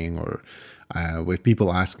my wedding, or if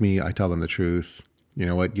people ask me, I tell them the truth. You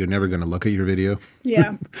know what? You're never going to look at your video.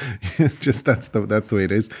 Yeah. Just that's the way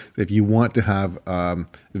it is. If you want to have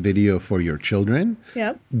video for your children,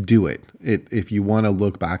 Yep. do it. If you want to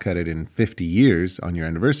look back at it in 50 years on your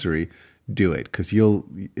anniversary, do it, because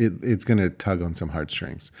it's going to tug on some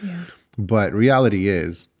heartstrings. Yeah. But reality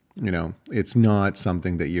is, you know, it's not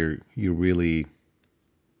something that you really.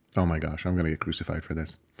 Oh my gosh, I'm going to get crucified for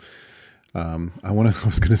this. I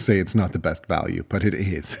was going to say it's not the best value, but it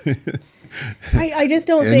is. I just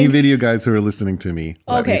don't Any think. video guys who are listening to me,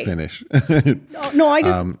 let me Okay. finish. No, I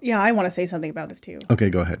just, I want to say something about this too. Okay,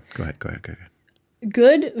 go ahead.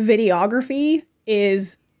 Good videography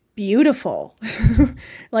is beautiful.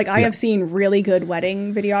 Like, I have seen really good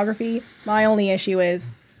wedding videography. My only issue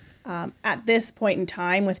is, at this point in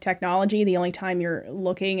time with technology, the only time you're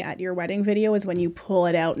looking at your wedding video is when you pull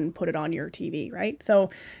it out and put it on your TV, right? So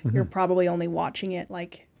you're probably only watching it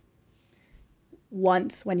like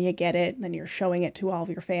once when you get it, and then you're showing it to all of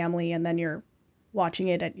your family, and then you're watching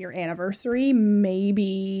it at your anniversary,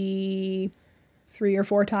 maybe 3 or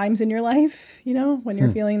 4 times in your life, you know, when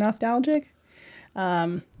you're feeling nostalgic.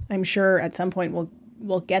 I'm sure at some point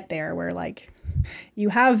we'll get there where, like, you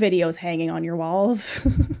have videos hanging on your walls,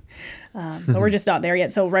 but we're just not there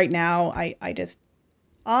yet. So right now,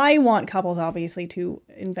 I want couples obviously to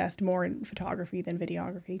invest more in photography than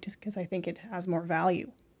videography, just because I think it has more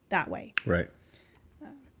value that way. Right.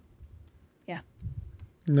 Yeah.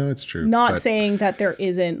 No, it's true. Not but saying that there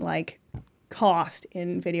isn't like cost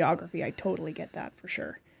in videography. I totally get that for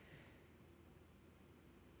sure.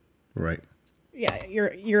 Right. Yeah,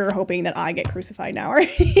 you're hoping that I get crucified now, right?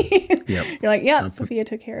 Yep. You're like, yeah, Sophia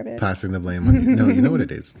took care of it. Passing the blame on you. No, you know what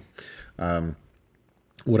it is.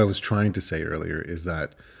 What I was trying to say earlier is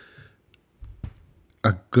that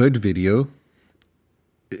a good video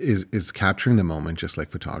is capturing the moment, just like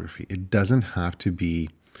photography. It doesn't have to be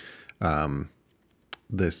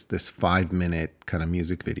this 5-minute kind of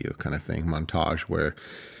music video kind of thing, montage, where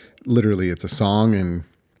literally it's a song and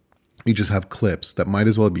you just have clips that might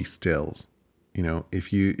as well be stills. You know,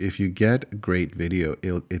 if you get great video,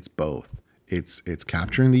 it's both. It's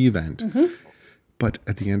capturing the event, but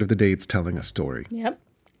at the end of the day, it's telling a story. Yep.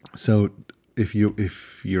 So if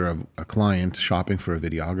you're a client shopping for a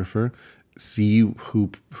videographer, see who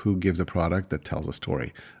gives a product that tells a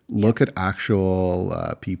story. Look at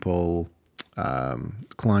actual people,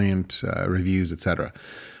 client reviews, etc.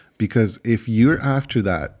 Because if you're after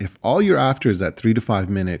that, if all you're after is that 3 to 5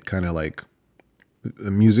 minute kind of like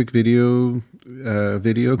a music video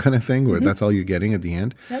kind of thing, where that's all you're getting at the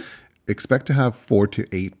end, expect to have 4 to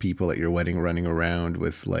 8 people at your wedding running around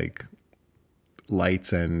with like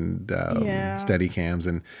lights and steady cams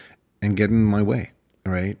and get in my way,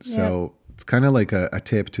 right? So it's kind of like a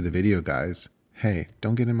tip to the video guys. Hey,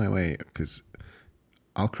 don't get in my way, because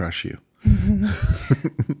I'll crush you.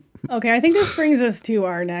 Okay, I think this brings us to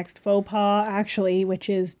our next faux pas, actually, which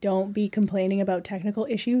is don't be complaining about technical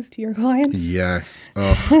issues to your clients. Yes.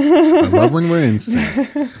 Oh, I love when we're in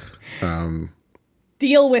sync.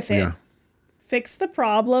 Deal with it. Yeah. Fix the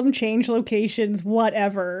problem, change locations,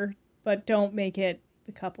 whatever, but don't make it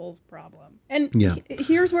the couple's problem. And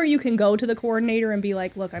here's where you can go to the coordinator and be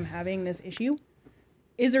like, look, I'm having this issue.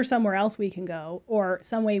 Is there somewhere else we can go, or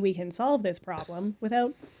some way we can solve this problem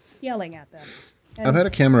without yelling at them? And I've had a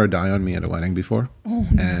camera die on me at a wedding before,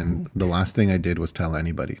 and the last thing I did was tell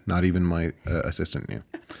anybody. Not even my assistant knew.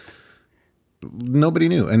 Nobody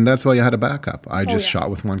knew, and that's why I had a backup. I just shot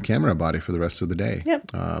with one camera body for the rest of the day.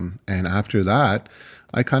 Yep. And after that,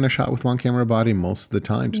 I kind of shot with one camera body most of the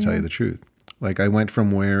time, to tell you the truth. Like, I went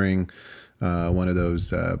from wearing one of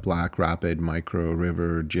those Black Rapid Micro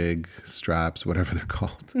River Jig straps, whatever they're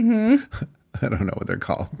called. I don't know what they're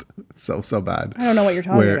called. It's so bad. I don't know what you're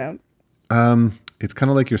talking about. It's kind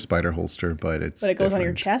of like your spider holster, but it goes on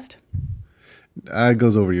your chest? It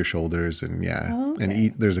goes over your shoulders, and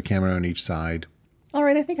and there's a camera on each side. All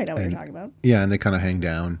right, I think I know what you're talking about. Yeah, and they kind of hang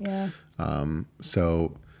down. Yeah.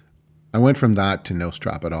 So I went from that to no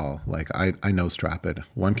strap at all. Like I no strap it.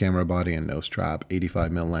 One camera body and no strap,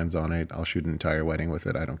 85mm lens on it. I'll shoot an entire wedding with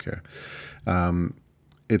it. I don't care.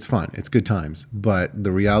 It's fun. It's good times. But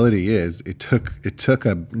the reality is it took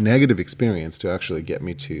a negative experience to actually get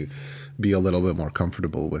me to be a little bit more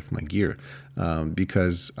comfortable with my gear,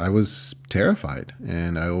 because I was terrified,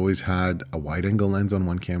 and I always had a wide angle lens on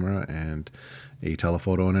one camera and a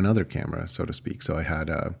telephoto on another camera, so to speak. So I had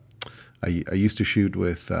I used to shoot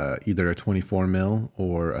with either a 24mm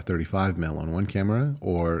or a 35mm on one camera,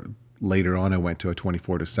 or later on I went to a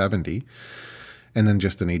 24-70, and then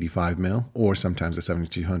just an 85mm, or sometimes a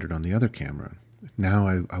 7200 on the other camera. Now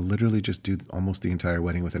I literally just do almost the entire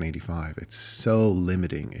wedding with an 85. It's so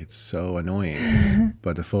limiting. It's so annoying,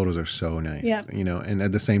 but the photos are so nice. Yeah. You know, and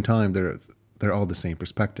at the same time, they're all the same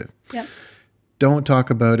perspective. Yeah. Don't talk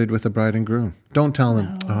about it with the bride and groom. Don't tell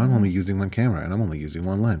them, oh, I'm only using one camera and I'm only using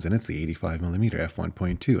one lens, and it's the 85mm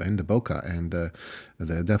f1.2 and the bokeh and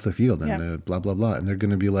the depth of field and the blah, blah, blah. And they're going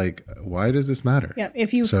to be like, why does this matter? Yeah.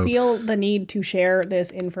 If you feel the need to share this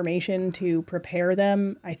information to prepare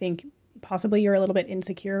them, I think possibly you're a little bit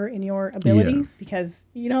insecure in your abilities, because,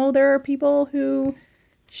 you know, there are people who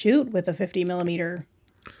shoot with a 50mm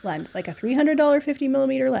lens, like a $300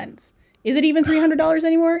 50mm lens. Is it even $300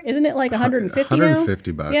 anymore? Isn't it like $150 now?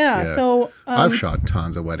 $150. Yeah. So I've shot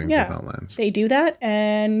tons of weddings with that lens. They do that,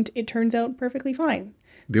 and it turns out perfectly fine.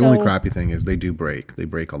 The only crappy thing is they do break. They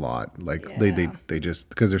break a lot. Like they just,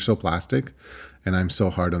 because they're so plastic, and I'm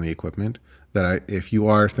so hard on the equipment that if you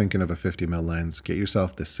are thinking of a 50mm lens, get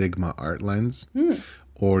yourself the Sigma Art lens,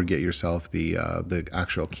 or get yourself the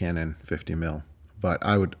actual Canon 50mm. But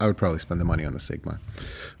I would probably spend the money on the Sigma.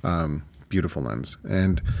 Beautiful lens.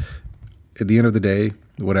 And at the end of the day,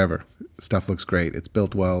 whatever, stuff looks great. It's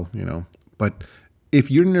built well, you know. But if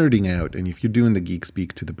you're nerding out and if you're doing the geek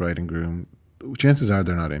speak to the bride and groom, chances are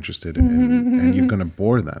they're not interested and you're going to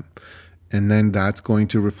bore them. And then that's going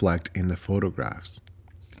to reflect in the photographs.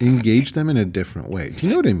 Engage them in a different way. Do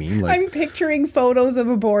you know what I mean? Like, I'm picturing photos of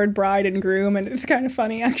a bored bride and groom, and it's kind of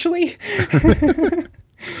funny, actually.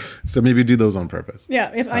 So maybe do those on purpose.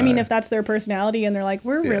 Yeah, if that's their personality and they're like,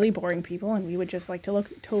 we're really boring people and we would just like to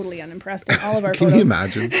look totally unimpressed in all of our photos. Can you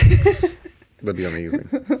imagine? That'd be amazing.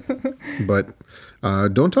 But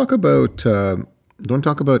don't talk about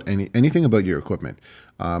anything about your equipment.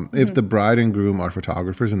 If the bride and groom are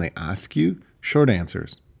photographers and they ask you, short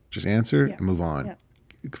answers. Just answer and move on. Yeah.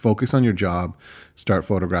 Focus on your job. Start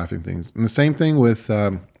photographing things. And the same thing with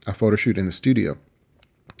a photo shoot in the studio.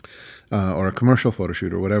 Or a commercial photo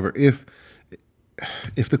shoot or whatever. If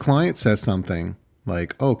the client says something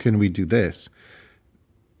like, oh, can we do this?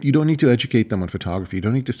 You don't need to educate them on photography. You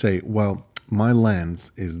don't need to say, well, my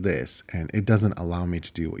lens is this and it doesn't allow me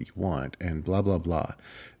to do what you want and blah, blah, blah.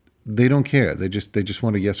 They don't care. They just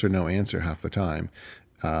want a yes or no answer half the time.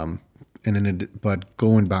 But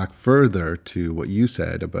going back further to what you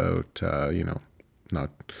said about,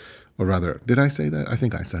 or rather, did I say that? I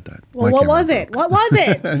think I said that. Well, what was it? What was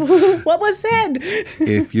it? What was said?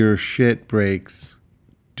 If your shit breaks,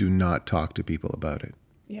 do not talk to people about it.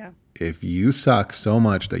 Yeah. If you suck so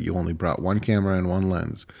much that you only brought one camera and one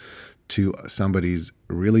lens to somebody's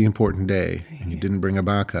really important day and you didn't bring a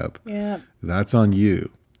backup, that's on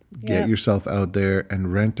you. Get yourself out there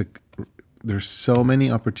and rent there's so many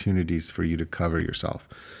opportunities for you to cover yourself.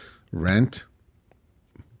 Rent,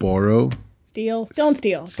 borrow, steal. Don't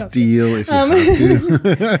steal. Steal if you have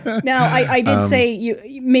to. Now, I did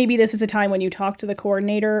say maybe this is a time when you talk to the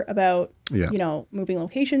coordinator about moving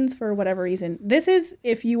locations for whatever reason. This is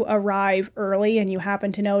if you arrive early and you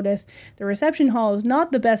happen to notice the reception hall is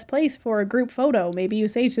not the best place for a group photo. Maybe you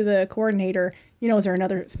say to the coordinator, is there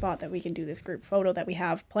another spot that we can do this group photo that we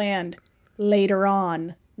have planned later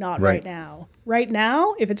on, not right now. Right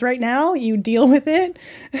now, if it's right now, you deal with it.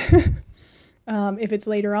 If it's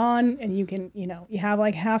later on and you can, you have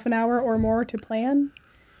like half an hour or more to plan,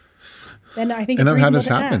 then I think it's reasonable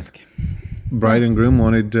to ask. Bride and groom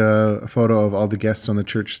wanted a photo of all the guests on the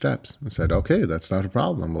church steps. I said, okay, that's not a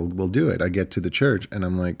problem. We'll do it. I get to the church and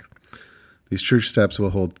I'm like, these church steps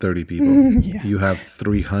will hold 30 people. Yeah. You have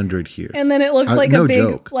 300 here. And then it looks like no a big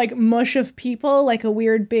joke. like mush of people, like a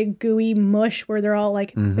weird big gooey mush where they're all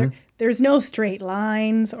like, there's no straight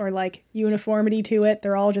lines or like uniformity to it.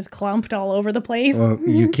 They're all just clumped all over the place. Well,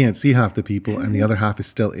 you can't see half the people, and the other half is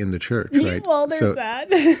still in the church, right? Well, there's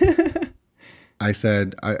that. I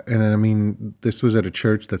said, I mean, this was at a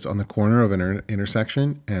church that's on the corner of an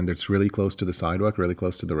intersection, and it's really close to the sidewalk, really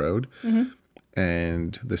close to the road.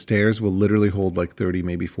 And the stairs will literally hold like 30,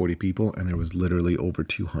 maybe 40 people, and there was literally over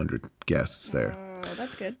 200 guests there. Oh,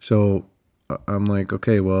 that's good. So I'm like,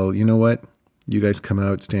 okay, well, you know what? You guys come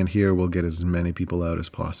out, stand here. We'll get as many people out as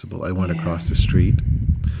possible. I went across the street,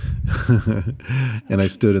 and I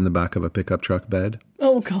stood in the back of a pickup truck bed.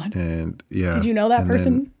 Oh, God. And yeah. Did you know that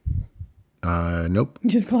person? Nope. You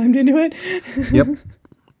just climbed into it? Yep.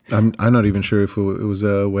 I'm not even sure if it was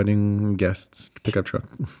a wedding guest's pickup truck.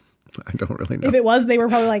 I don't really know. If it was, they were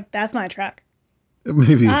probably like, that's my truck.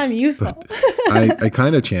 Maybe. I'm useful. I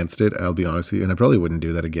kind of chanced it, I'll be honest with you. And I probably wouldn't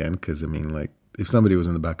do that again because, I mean, like, if somebody was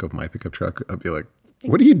in the back of my pickup truck, I'd be like,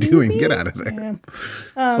 what are you doing? Get out of there. Yeah.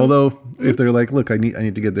 Although, if they're like, look, I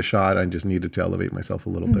need to get the shot. I just needed to elevate myself a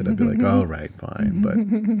little bit. I'd be like, all right, fine. But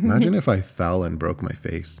imagine if I fell and broke my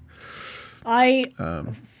face. I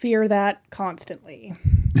fear that constantly,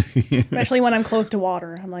 especially when I'm close to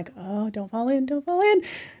water. I'm like, oh, don't fall in, don't fall in.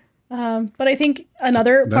 But I think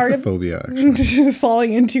another That's part a of phobia, actually.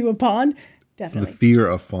 falling into a pond, The definitely. fear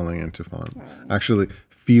of falling into pond. Actually,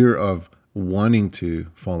 fear of wanting to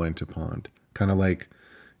fall into pond. Kind of like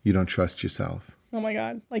you don't trust yourself. Oh my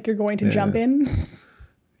God. Like you're going to jump in.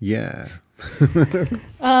 Yeah.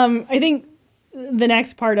 I think the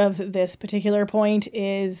next part of this particular point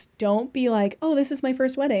is don't be like, oh, this is my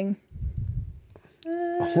first wedding.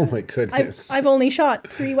 Oh my goodness. I've only shot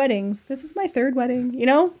 3 weddings. This is my 3rd wedding, you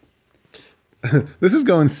know? This is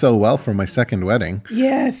going so well for my second wedding.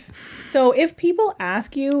 Yes. So if people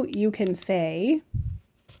ask you, you can say,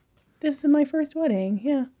 this is my first wedding.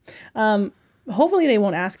 Yeah. Hopefully they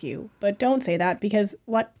won't ask you, but don't say that because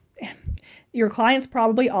what your clients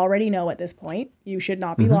probably already know at this point. You should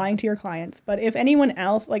not be lying to your clients. But if anyone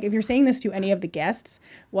else, like if you're saying this to any of the guests,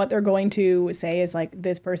 what they're going to say is like,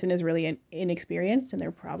 this person is really inexperienced and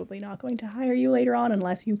they're probably not going to hire you later on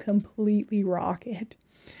unless you completely rock it.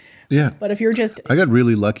 Yeah. But if you're just... I got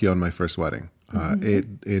really lucky on my first wedding.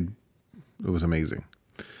 It was amazing.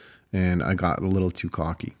 And I got a little too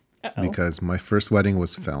cocky because my first wedding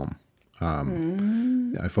was film.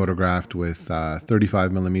 I photographed with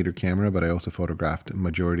 35 millimeter camera, but I also photographed a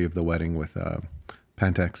majority of the wedding with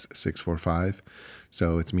Pentax 645.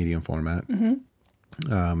 So it's medium format. And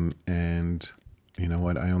you know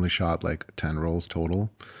what? I only shot like 10 rolls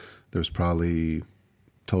total. There's probably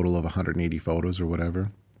total of 180 photos or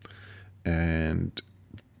whatever. And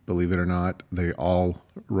believe it or not, they all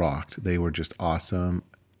rocked. They were just awesome.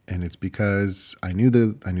 And it's because I knew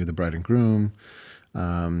the bride and groom.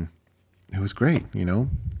 It was great, you know.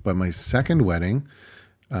 But my second wedding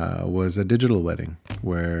was a digital wedding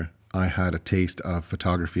where I had a taste of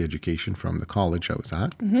photography education from the college I was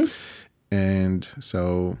at. And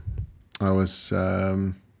so I was,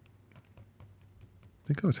 I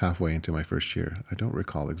think I was halfway into my first year. I don't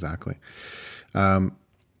recall exactly.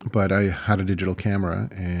 But I had a digital camera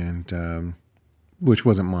and which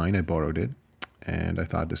wasn't mine. I borrowed it. And I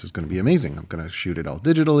thought this is going to be amazing. I'm going to shoot it all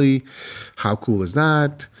digitally. How cool is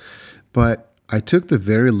that? But I took the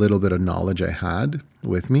very little bit of knowledge I had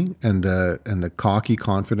with me and the cocky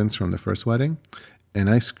confidence from the first wedding, and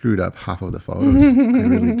I screwed up half of the photos. I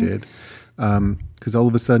really did. Because all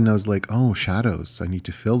of a sudden I was like, oh, shadows. I need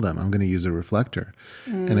to fill them. I'm going to use a reflector.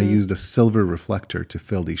 And I used a silver reflector to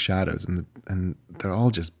fill these shadows. And they're all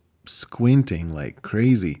just squinting like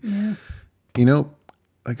crazy. Yeah. You know,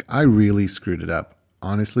 like I really screwed it up.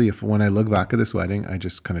 Honestly, when I look back at this wedding, I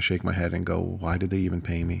just kind of shake my head and go, why did they even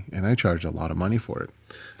pay me? And I charged a lot of money for it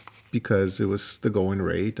because it was the going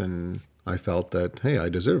rate. And I felt that, hey, I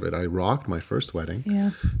deserve it. I rocked my first wedding.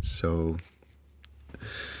 Yeah. So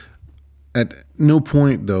at no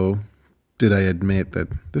point, though, did I admit that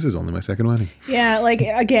this is only my second wedding. Yeah, like,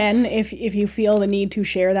 again, if you feel the need to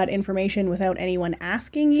share that information without anyone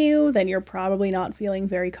asking you, then you're probably not feeling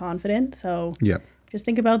very confident. So just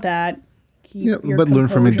think about that. But learn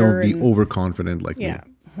from it. Don't be overconfident like me.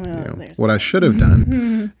 Well, what I should have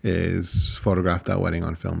done is photograph that wedding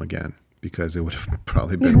on film again because it would have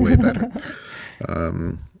probably been way better.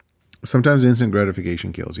 Sometimes instant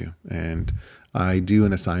gratification kills you. And I do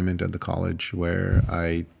an assignment at the college where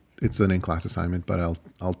I it's an in-class assignment, but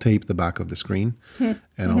I'll tape the back of the screen and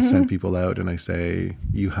I'll send people out and I say,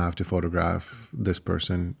 you have to photograph this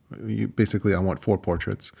person. Basically, I want 4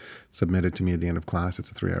 portraits submitted to me at the end of class.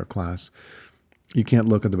 It's a 3-hour class. You can't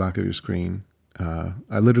look at the back of your screen.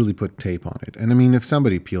 I literally put tape on it. And I mean, if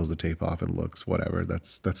somebody peels the tape off and looks, whatever,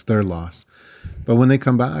 that's their loss. But when they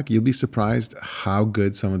come back, you'll be surprised how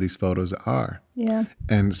good some of these photos are. Yeah.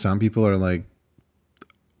 And some people are like,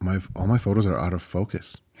 all my photos are out of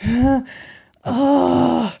focus.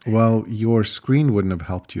 Oh. Well, your screen wouldn't have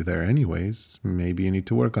helped you there anyways. Maybe you need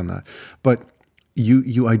to work on that. But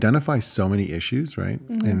you identify so many issues, right?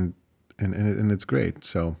 And it's great.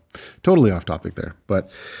 So totally off topic there. But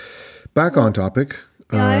back on topic.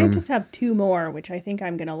 Yeah, I just have 2 more, which I think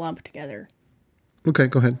I'm going to lump together. Okay,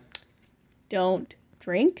 go ahead. Don't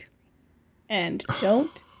drink and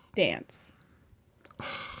don't dance.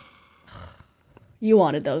 You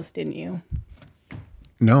wanted those, didn't you?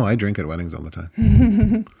 No, I drink at weddings all the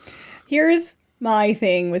time. Here's my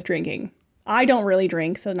thing with drinking. I don't really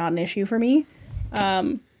drink, so not an issue for me.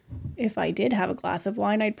 If I did have a glass of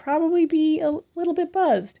wine, I'd probably be a little bit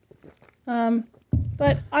buzzed.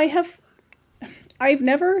 But I have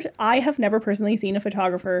never personally seen a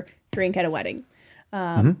photographer drink at a wedding.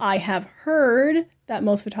 I have heard that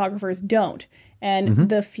most photographers don't. And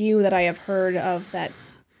the few that I have heard of that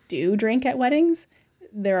do drink at weddings,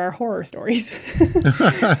 there are horror stories.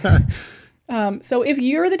 So if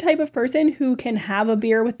you're the type of person who can have a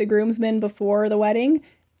beer with the groomsmen before the wedding,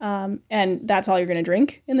 and that's all you're going to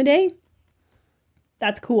drink in the day,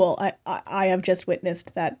 that's cool. I have just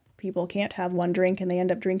witnessed that people can't have one drink and they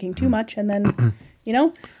end up drinking too much, and then,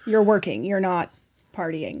 you're working. You're not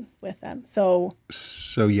partying with them. So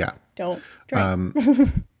yeah. Don't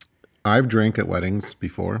drink. I've drank at weddings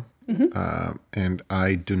before. And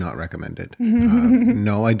I do not recommend it.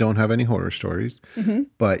 No, I don't have any horror stories,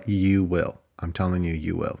 but you will. I'm telling you,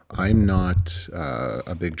 you will. I'm not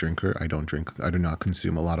a big drinker. I do not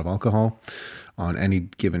consume a lot of alcohol on any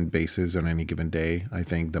given basis on any given day. I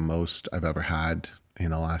think the most I've ever had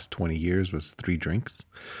in the last 20 years was 3 drinks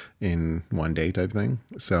in one day type thing.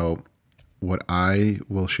 So what I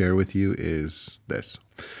will share with you is this.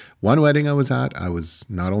 One wedding I was at, I was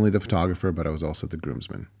not only the photographer, but I was also the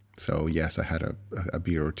groomsman. So yes, I had a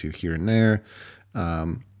beer or 2 here and there.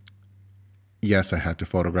 Yes, I had to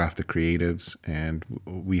photograph the creatives, and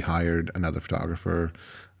we hired another photographer.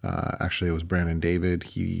 Actually, it was Brandon David.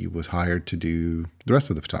 He was hired to do the rest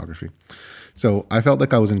of the photography. So I felt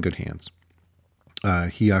like I was in good hands.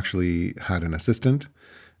 He actually had an assistant.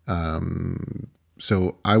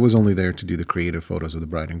 So I was only there to do the creative photos of the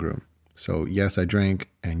bride and groom. So yes, I drank,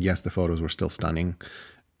 and yes, the photos were still stunning.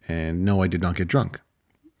 And no, I did not get drunk.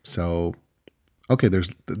 So, okay,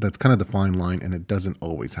 that's kind of the fine line, and it doesn't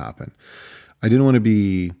always happen. I didn't want to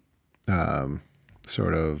be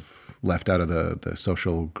sort of left out of the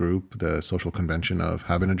social group, the social convention of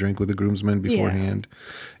having a drink with the groomsmen beforehand. Yeah.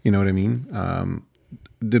 You know what I mean?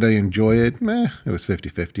 Did I enjoy it? It was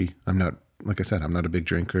 50-50. Like I said, I'm not a big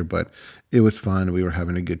drinker, but it was fun. We were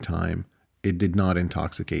having a good time. It did not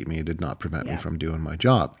intoxicate me. It did not prevent me from doing my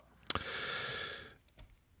job.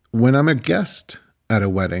 When I'm a guest at a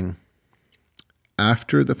wedding,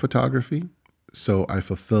 after the photography, so I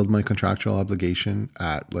fulfilled my contractual obligation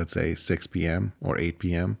at, let's say, 6 p.m. or 8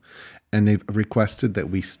 p.m., and they've requested that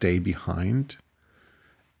we stay behind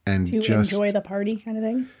and to enjoy the party kind of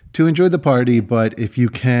thing. To enjoy the party, but if you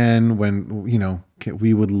can,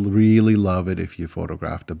 we would really love it if you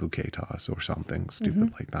photographed a bouquet toss or something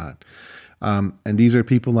stupid like that. And these are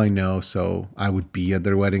people I know, so I would be at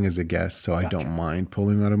their wedding as a guest, so I don't mind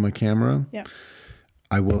pulling out of my camera. Yeah.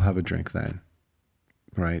 I will have a drink then,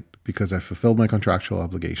 right? Because I fulfilled my contractual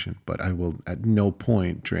obligation, but I will at no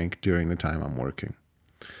point drink during the time I'm working.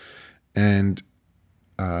 And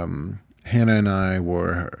Hannah and I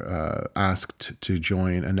were asked to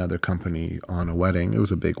join another company on a wedding. It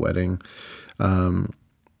was a big wedding. And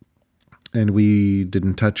we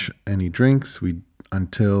didn't touch any drinks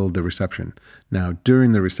until the reception. Now,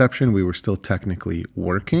 during the reception, we were still technically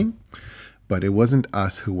working, but it wasn't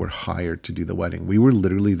us who were hired to do the wedding. We were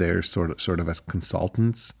literally there sort of as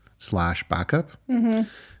consultants / backup.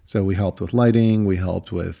 So we helped with lighting, we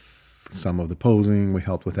helped with some of the posing, we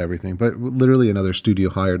helped with everything. But literally another studio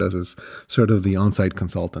hired us as sort of the on-site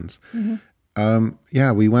consultants. We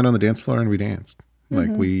went on the dance floor and we danced. Like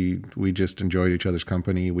we just enjoyed each other's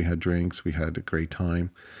company. We had drinks, we had a great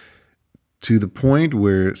time. To the point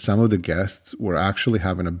where some of the guests were actually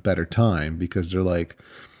having a better time because they're like,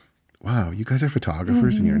 wow, you guys are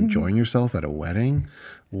photographers and you're enjoying yourself at a wedding?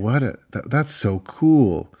 That's so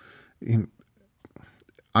cool.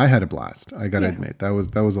 I had a blast. I got to admit, that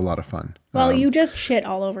was a lot of fun. Well, you just shit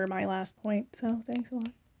all over my last point, so thanks a lot.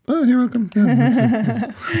 Oh, you're welcome.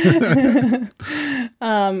 Yeah,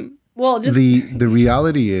 well, just the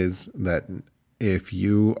reality is that if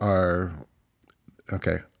you are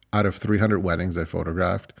out of 300 weddings I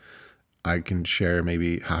photographed, I can share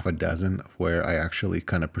maybe half a dozen where I actually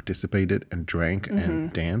kind of participated and drank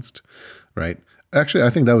and danced, right? Actually, I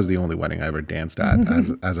think that was the only wedding I ever danced at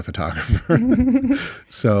as a photographer.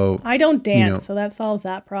 So I don't dance, so that solves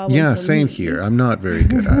that problem. yeah, for same me. here. I'm not very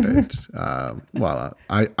good at it.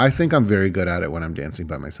 I think I'm very good at it when I'm dancing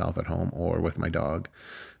by myself at home or with my dog.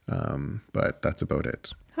 But that's about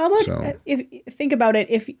it. How about if think about it,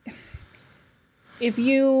 if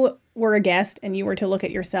you were a guest and you were to look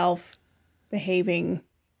at yourself behaving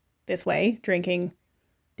this way, drinking,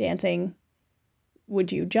 dancing,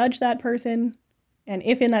 would you judge that person? And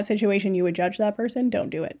if in that situation you would judge that person, don't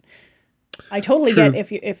do it. I totally True.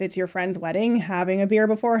 get if it's your friend's wedding, having a beer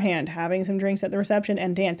beforehand, having some drinks at the reception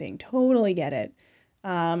and dancing. Totally get it.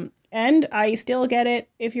 And I still get it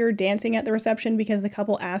if you're dancing at the reception because the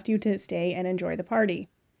couple asked you to stay and enjoy the party.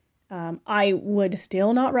 I would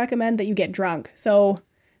still not recommend that you get drunk. So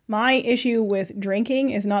my issue with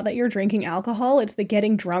drinking is not that you're drinking alcohol, it's the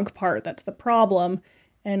getting drunk part that's the problem.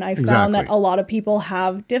 And I found that Exactly. a lot of people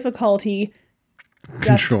have difficulty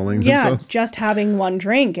Controlling themselves. just having one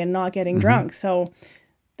drink and not getting drunk. So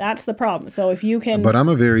that's the problem. So if you can, But I'm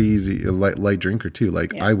a very easy light drinker too.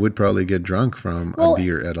 Like I would probably get drunk from a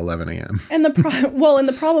beer at 11 a.m. and the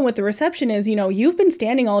problem with the reception is, you've been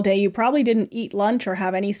standing all day. You probably didn't eat lunch or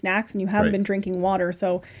have any snacks, and you haven't Right. been drinking water.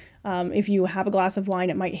 So if you have a glass of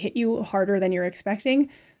wine, it might hit you harder than you're expecting.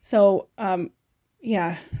 So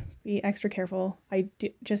yeah, be extra careful. I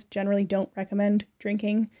just generally don't recommend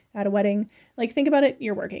drinking at a wedding. Like, think about it.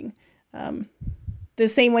 You're working. The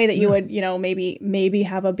same way that you would, maybe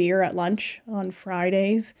have a beer at lunch on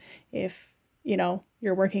Fridays if,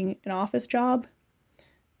 you're working an office job.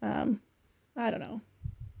 I don't know.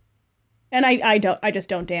 And I just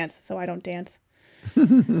don't dance, so I don't dance.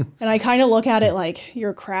 And I kind of look at it like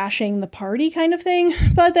you're crashing the party kind of thing.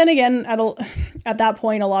 But then again, at that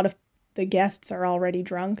point, a lot of the guests are already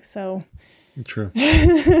drunk. So True.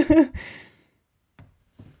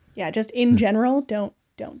 yeah, just in general, don't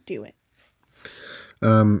do it.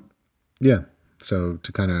 Yeah. So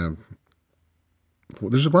to kind of,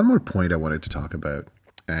 there's one more point I wanted to talk about,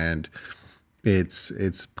 and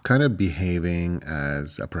it's kind of behaving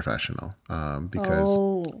as a professional,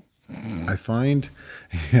 because I find,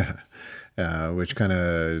 which kind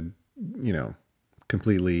of,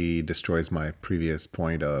 completely destroys my previous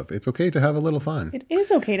point of it's okay to have a little fun. It is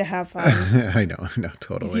okay to have fun I know, if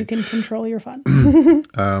totally. you can control your fun.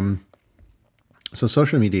 So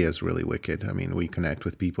social media is really wicked. I mean, we connect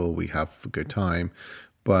with people, we have a good time,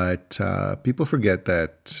 but people forget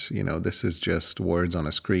that, this is just words on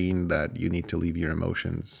a screen, that you need to leave your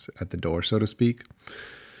emotions at the door, so to speak.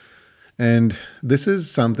 And this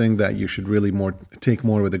is something that you should really take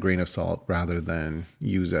more with a grain of salt rather than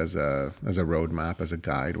use as a roadmap, as a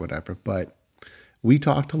guide, whatever. But we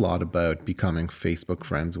talked a lot about becoming Facebook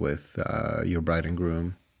friends with your bride and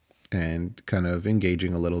groom and kind of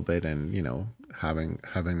engaging a little bit and, having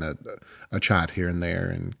a chat here and there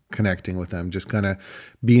and connecting with them, just kind of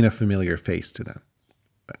being a familiar face to them.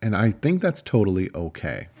 And I think that's totally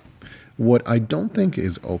okay. What I don't think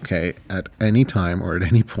is okay at any time or at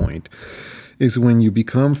any point is when you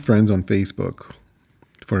become friends on Facebook,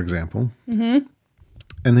 for example, and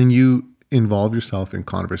then you involve yourself in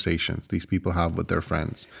conversations these people have with their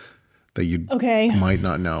friends that you might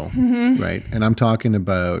not know, right? And I'm talking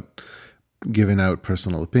about giving out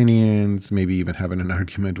personal opinions, maybe even having an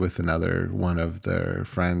argument with another one of their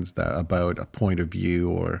friends about a point of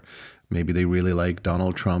view, or maybe they really like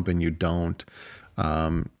Donald Trump and you don't.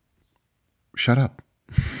 Shut up.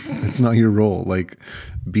 It's not your role. Like,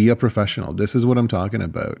 be a professional. This is what I'm talking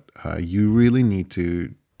about. You really need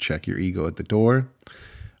to check your ego at the door.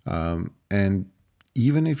 And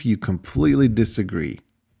even if you completely disagree,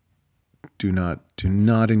 do not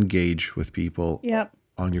engage with people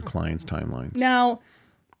on your client's timelines. Now,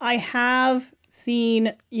 I have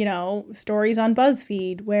seen, stories on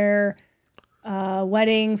BuzzFeed where a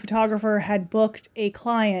wedding photographer had booked a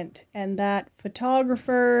client, and that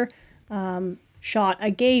photographer shot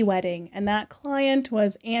a gay wedding, and that client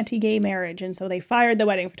was anti-gay marriage, and so they fired the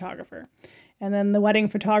wedding photographer. And then the wedding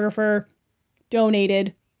photographer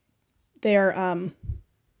donated their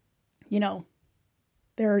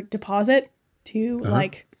their deposit to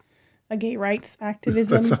like a gay rights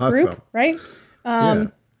activism That's awesome. group, right?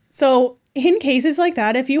 So in cases like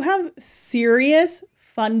that, if you have serious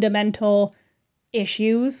fundamental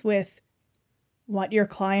issues with what your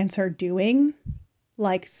clients are doing,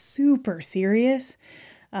 like super serious,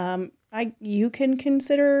 you can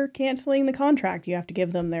consider canceling the contract. You have to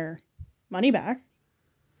give them their money back.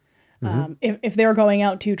 If they're going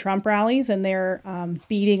out to Trump rallies and they're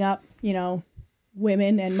beating up,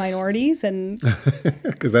 women and minorities, and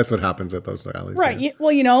because that's what happens at those rallies, right? Yeah.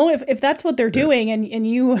 Well, if that's what they're doing, and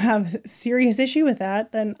you have serious issue with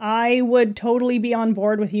that, then I would totally be on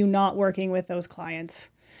board with you not working with those clients.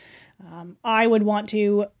 I would want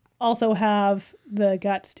to also have the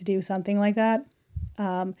guts to do something like that.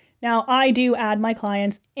 Now, I do add my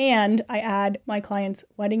clients, and I add my clients'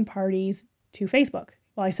 wedding parties to Facebook.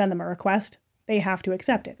 Well, I send them a request. They have to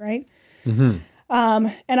accept it, right?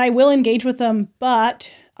 And I will engage with them,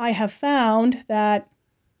 but I have found that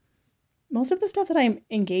most of the stuff that I'm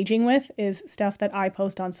engaging with is stuff that I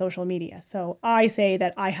post on social media. So I say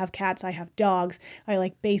that I have cats, I have dogs, I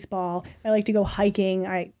like baseball, I like to go hiking,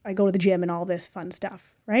 I go to the gym and all this fun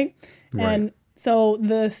stuff, right? And so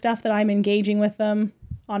the stuff that I'm engaging with them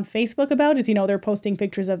on Facebook about is, they're posting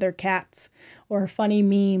pictures of their cats or funny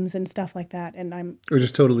memes and stuff like that. And I'm... Which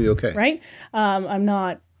is totally okay. Right? I'm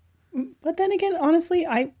not... But then again, honestly,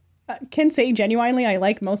 I can say genuinely I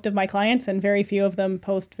like most of my clients, and very few of them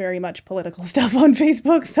post very much political stuff on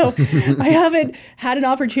Facebook. So I haven't had an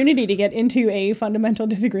opportunity to get into a fundamental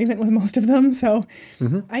disagreement with most of them. So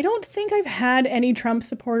I don't think I've had any Trump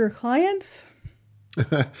supporter clients.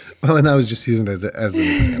 Well, and I was just using it as an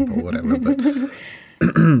example, whatever.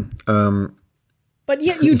 But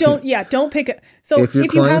yet you don't, don't pick so if your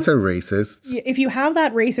clients are racists. If you have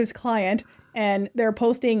that racist client and they're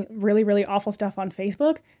posting really, really awful stuff on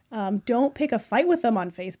Facebook, don't pick a fight with them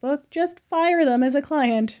on Facebook. Just fire them as a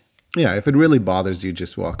client. Yeah, if it really bothers you,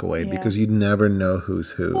 just walk away because you never know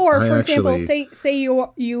who's who. Or, for example, say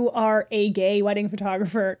you are a gay wedding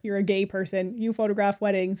photographer, you're a gay person, you photograph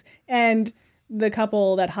weddings, and the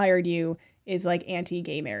couple that hired you is like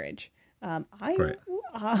anti-gay marriage.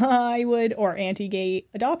 I would, or anti-gay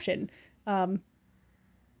adoption,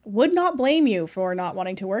 would not blame you for not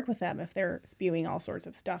wanting to work with them if they're spewing all sorts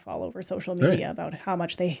of stuff all over social media about how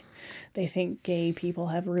much they think gay people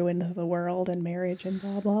have ruined the world and marriage and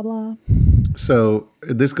blah, blah, blah. So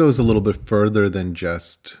this goes a little bit further than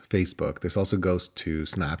just Facebook. This also goes to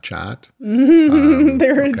Snapchat.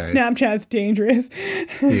 Snapchat's dangerous.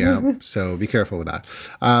 Yeah, so be careful with that.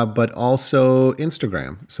 But also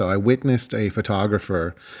Instagram. So I witnessed a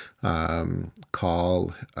photographer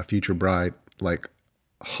call a future bride like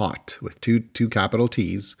hot with two capital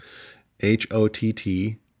T's,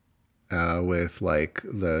 HOTT, with like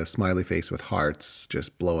the smiley face with hearts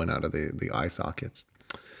just blowing out of the eye sockets.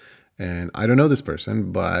 And I don't know this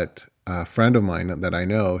person, but a friend of mine that I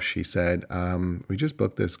know, she said, we just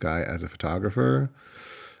booked this guy as a photographer.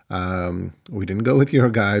 We didn't go with your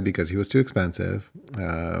guy because he was too expensive.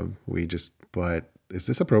 But is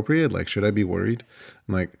this appropriate? Like, should I be worried?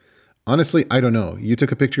 I'm like, honestly, I don't know. You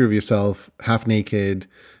took a picture of yourself half naked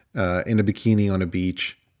in a bikini on a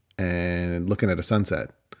beach and looking at a sunset.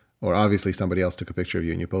 Or obviously somebody else took a picture of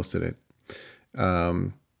you and you posted it.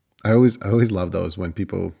 I always love those when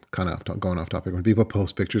people, kind of going off topic, when people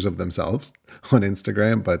post pictures of themselves on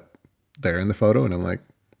Instagram, but they're in the photo. And I'm like,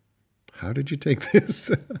 how did you take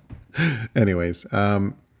this? Anyways,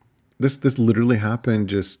 this literally happened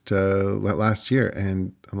just last year.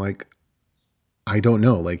 And I'm like, I don't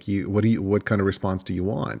know. Like, what kind of response do you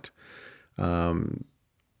want? Like,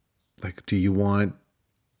 do you want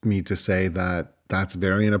me to say that that's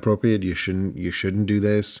very inappropriate? You shouldn't do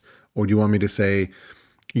this? Or do you want me to say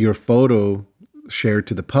your photo shared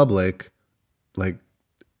to the public? Like,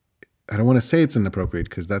 I don't want to say it's inappropriate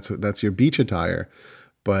because that's your beach attire,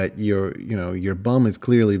 but your bum is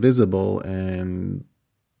clearly visible. And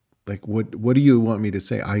like, what do you want me to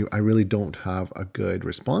say? I really don't have a good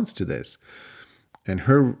response to this. And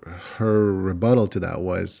her rebuttal to that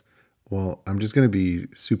was, well, I'm just going to be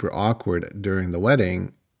super awkward during the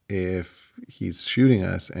wedding if he's shooting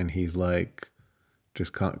us and he's like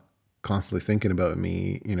just constantly thinking about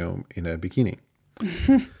me, in a bikini.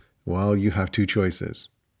 Well, you have two choices.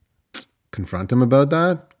 Confront him about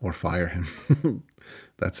that or fire him.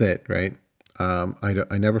 That's it, right?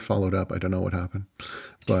 I never followed up. I don't know what happened.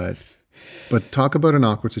 But talk about an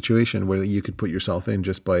awkward situation where you could put yourself in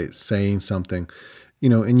just by saying something,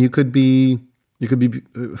 and you could be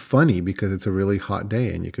funny because it's a really hot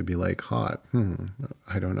day and you could be like, hot.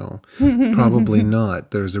 I don't know. Probably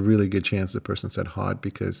not. There's a really good chance the person said hot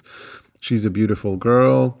because she's a beautiful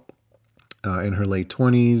girl in her late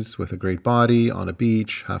 20s with a great body on a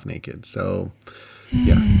beach, half naked. So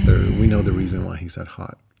yeah, we know the reason why he said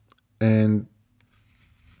hot. And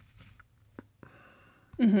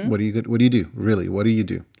What do you do? Really, what do you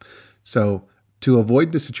do? So to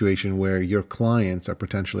avoid the situation where your clients are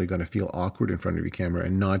potentially going to feel awkward in front of your camera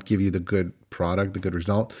and not give you the good product, the good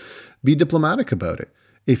result, be diplomatic about it.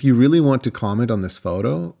 If you really want to comment on this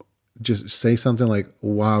photo, just say something like,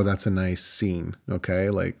 wow, that's a nice scene. Okay.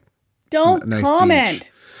 Like, don't nice comment.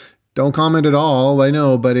 Beach. Don't comment at all. I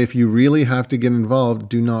know. But if you really have to get involved,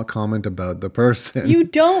 do not comment about the person. You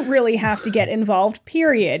don't really have to get involved,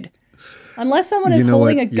 period. Unless someone is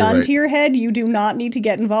holding a gun to your head, you do not need to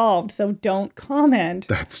get involved. So don't comment.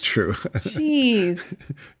 That's true. Jeez.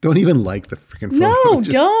 Don't even like the freaking photo. No,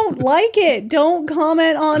 don't like it. Don't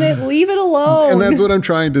comment on it. Leave it alone. And that's what I'm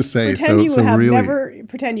trying to say. Pretend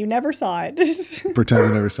pretend you never saw it. Pretend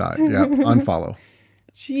you never saw it. Yeah. Unfollow.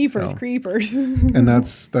 Jeepers creepers. And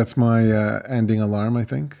that's my ending alarm, I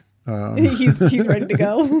think. He's ready to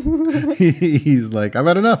go. He's like, I've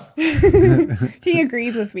had enough. He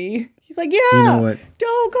agrees with me. He's like, yeah, you know what?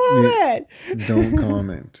 Don't comment. Don't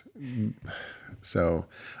comment. So,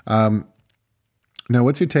 now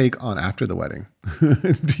what's your take on after the wedding?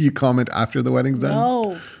 Do you comment after the wedding's done?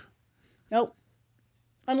 No. Nope.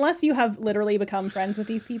 Unless you have literally become friends with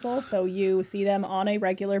these people, so you see them on a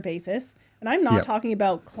regular basis. And I'm not talking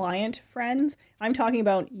about client friends. I'm talking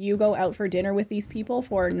about you go out for dinner with these people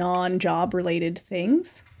for non-job related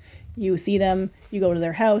things. You see them, you go to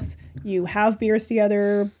their house, you have beers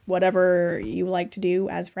together, whatever you like to do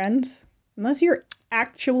as friends. Unless you're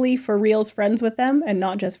actually for reals friends with them and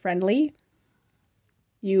not just friendly,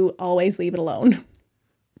 you always leave it alone.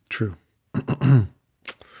 True.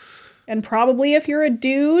 And probably if you're a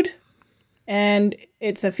dude and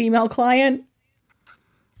it's a female client,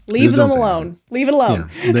 leave them alone. Leave it alone.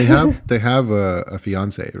 Yeah. They have a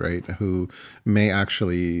fiance, right, who may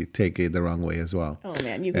actually take it the wrong way as well. Oh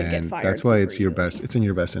man, you could get fired. That's why it's it's in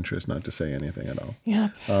your best interest not to say anything at all. Yeah.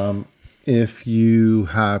 If you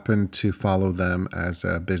happen to follow them as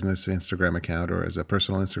a business Instagram account or as a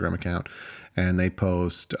personal Instagram account, and they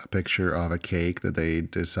post a picture of a cake that they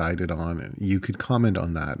decided on, you could comment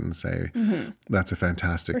on that and say, that's a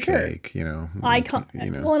fantastic cake. You know, I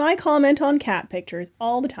comment on cat pictures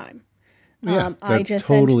all the time. Yeah, that's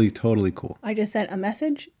totally cool. I just sent a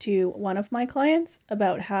message to one of my clients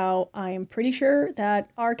about how I am pretty sure that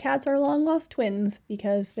our cats are long lost twins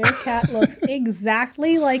because their cat looks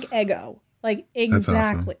exactly like Ego. Like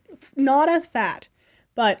exactly. Awesome. Not as fat,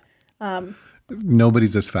 but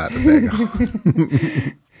nobody's as fat as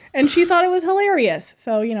Ego. And she thought it was hilarious.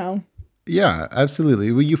 So, you know. Yeah,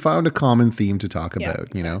 absolutely. Well, you found a common theme to talk about,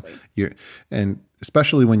 exactly. You know, and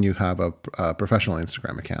especially when you have a professional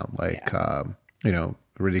Instagram account, like,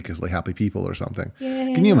 Ridiculously Happy People or something. Yeah.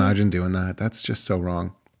 Can you imagine doing that? That's just so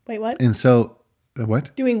wrong. Wait, what? And so,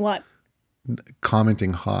 what? Doing what?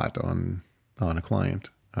 Commenting hot on a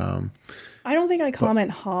client. I don't think I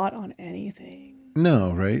comment hot on anything.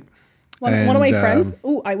 No, right? One of my friends,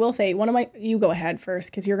 I will say, you go ahead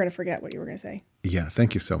first because you're going to forget what you were going to say. Yeah,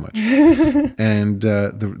 thank you so much. And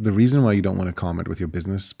the reason why you don't want to comment with your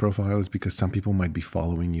business profile is because some people might be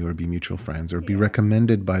following you or be mutual friends or be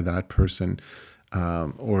recommended by that person,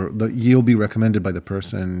 you'll be recommended by the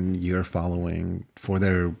person you're following for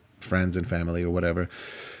their friends and family or whatever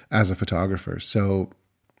as a photographer. So,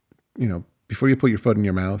 you know, before you put your foot in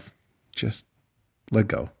your mouth, just let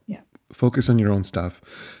go. Yeah. Focus on your own stuff.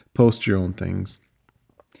 Post your own things.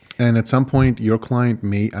 And at some point, your client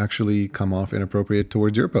may actually come off inappropriate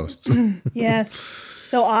towards your posts. Yes.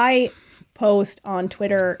 So I post on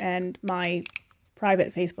Twitter and my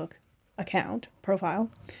private Facebook account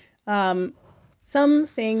profile some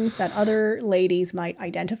things that other ladies might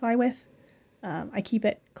identify with. I keep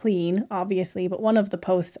it clean, obviously, but one of the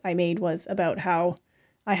posts I made was about how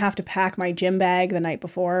I have to pack my gym bag the night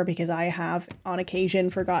before because I have, on occasion,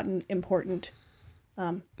 forgotten important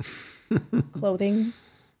clothing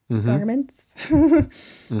garments.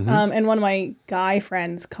 And one of my guy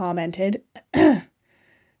friends commented,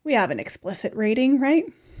 we have an explicit rating, right?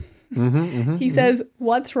 He says,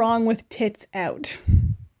 what's wrong with tits out?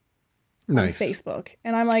 Nice. On Facebook.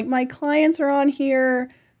 And I'm like, my clients are on here.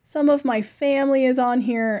 Some of my family is on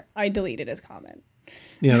here. I deleted his comment.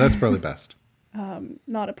 Yeah, that's probably best.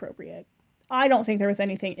 Not appropriate. I don't think there was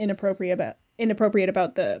anything inappropriate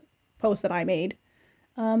about the post that I made.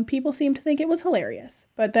 People seemed to think it was hilarious.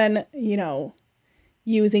 But then, you know,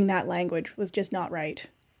 using that language was just not right.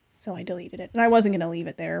 So I deleted it. And I wasn't going to leave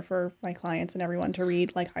it there for my clients and everyone to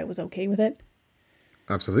read like I was okay with it.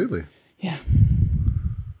 Absolutely. Yeah.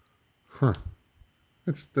 Huh.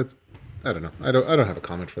 That's I don't know. I don't have a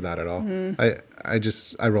comment for that at all.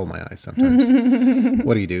 I roll my eyes sometimes.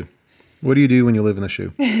 What do you do? What do you do when you live in the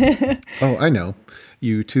shoe? Oh, I know.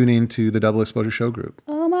 You tune into the Double Exposure Show group.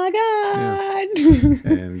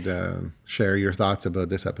 and share your thoughts about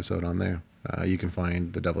this episode on there. You can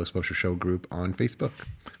find the Double Exposure Show group on Facebook.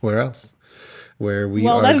 Where else? Where we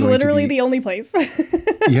are that's going literally to be, the only place.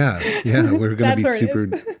 yeah, we're going to That's be where it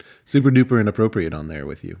super duper inappropriate on there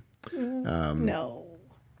with you. No.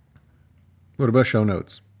 What about show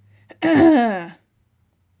notes?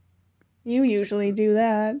 You usually do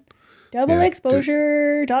that.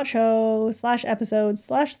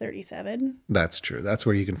 doubleexposure.show/episodes/37. That's true. That's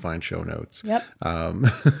where you can find show notes. Yep.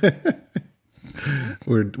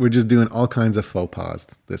 We're just doing all kinds of faux pas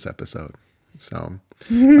this episode. So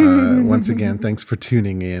once again, thanks for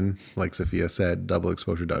tuning in. Like Sophia said,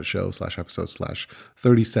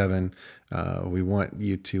 doubleexposure.show/episodes/37. We want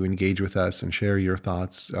you to engage with us and share your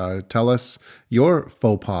thoughts. Tell us your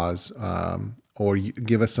faux pas, or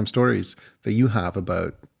give us some stories that you have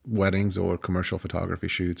about weddings or commercial photography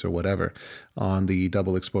shoots or whatever on the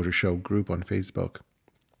Double Exposure Show group on Facebook.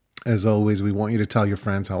 As always, we want you to tell your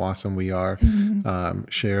friends how awesome we are.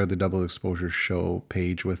 Share the Double Exposure Show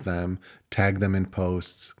page with them. Tag them in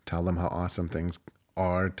posts. Tell them how awesome things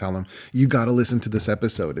are. Tell them, you got to listen to this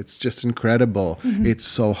episode. It's just incredible. It's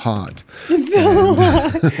so hot. It's so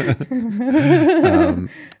hot.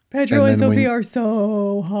 Pedro and Sophie are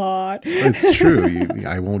so hot. It's true.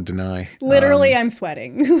 I won't deny. Literally, I'm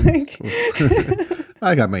sweating.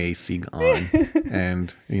 I got my AC on,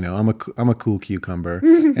 and I'm a cool cucumber.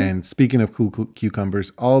 And speaking of cool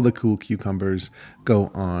cucumbers, all the cool cucumbers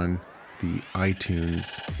go on the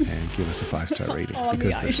iTunes and give us a 5-star rating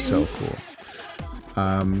because they're so cool.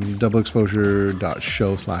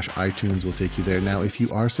 doubleexposure.show/iTunes will take you there. Now, if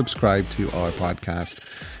you are subscribed to our podcast,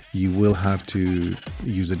 you will have to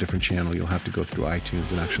use a different channel. You'll have to go through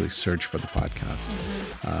iTunes and actually search for the podcast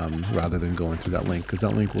rather than going through that link, because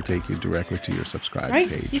that link will take you directly to your subscribe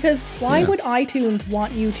page. Because why would iTunes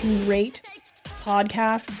want you to rate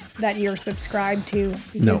podcasts that you're subscribed to?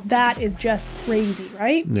 Because that is just crazy,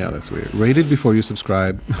 right? Yeah, that's weird. Rate it before you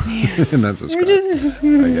subscribe and then subscribe.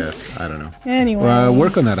 I guess. I don't know. Anyway.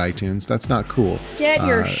 Work on that, iTunes. That's not cool. Get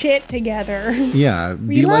your shit together. Yeah.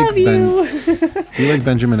 We love you. Be like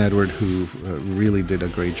Benjamin Edward, who really did a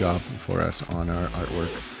great job for us on our artwork.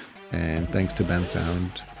 And thanks to Ben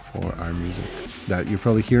Sound for our music that you're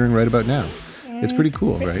probably hearing right about now. It's pretty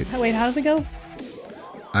cool, right? Wait, how does it go?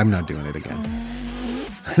 I'm not doing it again.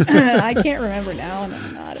 I can't remember now, and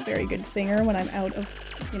I'm not a very good singer when I'm out of,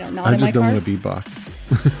 not in my car. I just don't want to beatbox.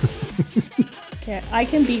 Okay, I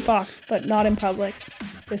can beatbox, but not in public.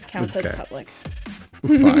 This counts as public.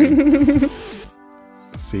 Fine.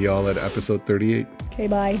 See y'all at episode 38. Okay,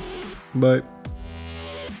 bye. Bye.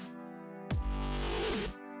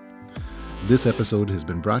 This episode has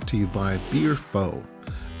been brought to you by Beer Foe.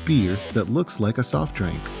 Beer that looks like a soft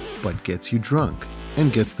drink, but gets you drunk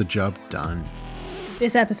and gets the job done.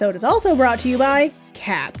 This episode is also brought to you by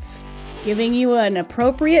Cats, giving you an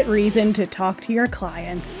appropriate reason to talk to your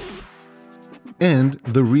clients. And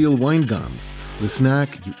The Real Wine Gums, the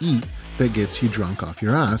snack you eat that gets you drunk off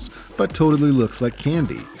your ass, but totally looks like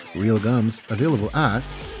candy. Real Gums, available at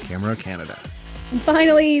Camera Canada. And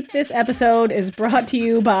finally, this episode is brought to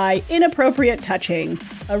you by Inappropriate Touching,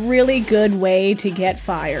 a really good way to get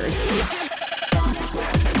fired.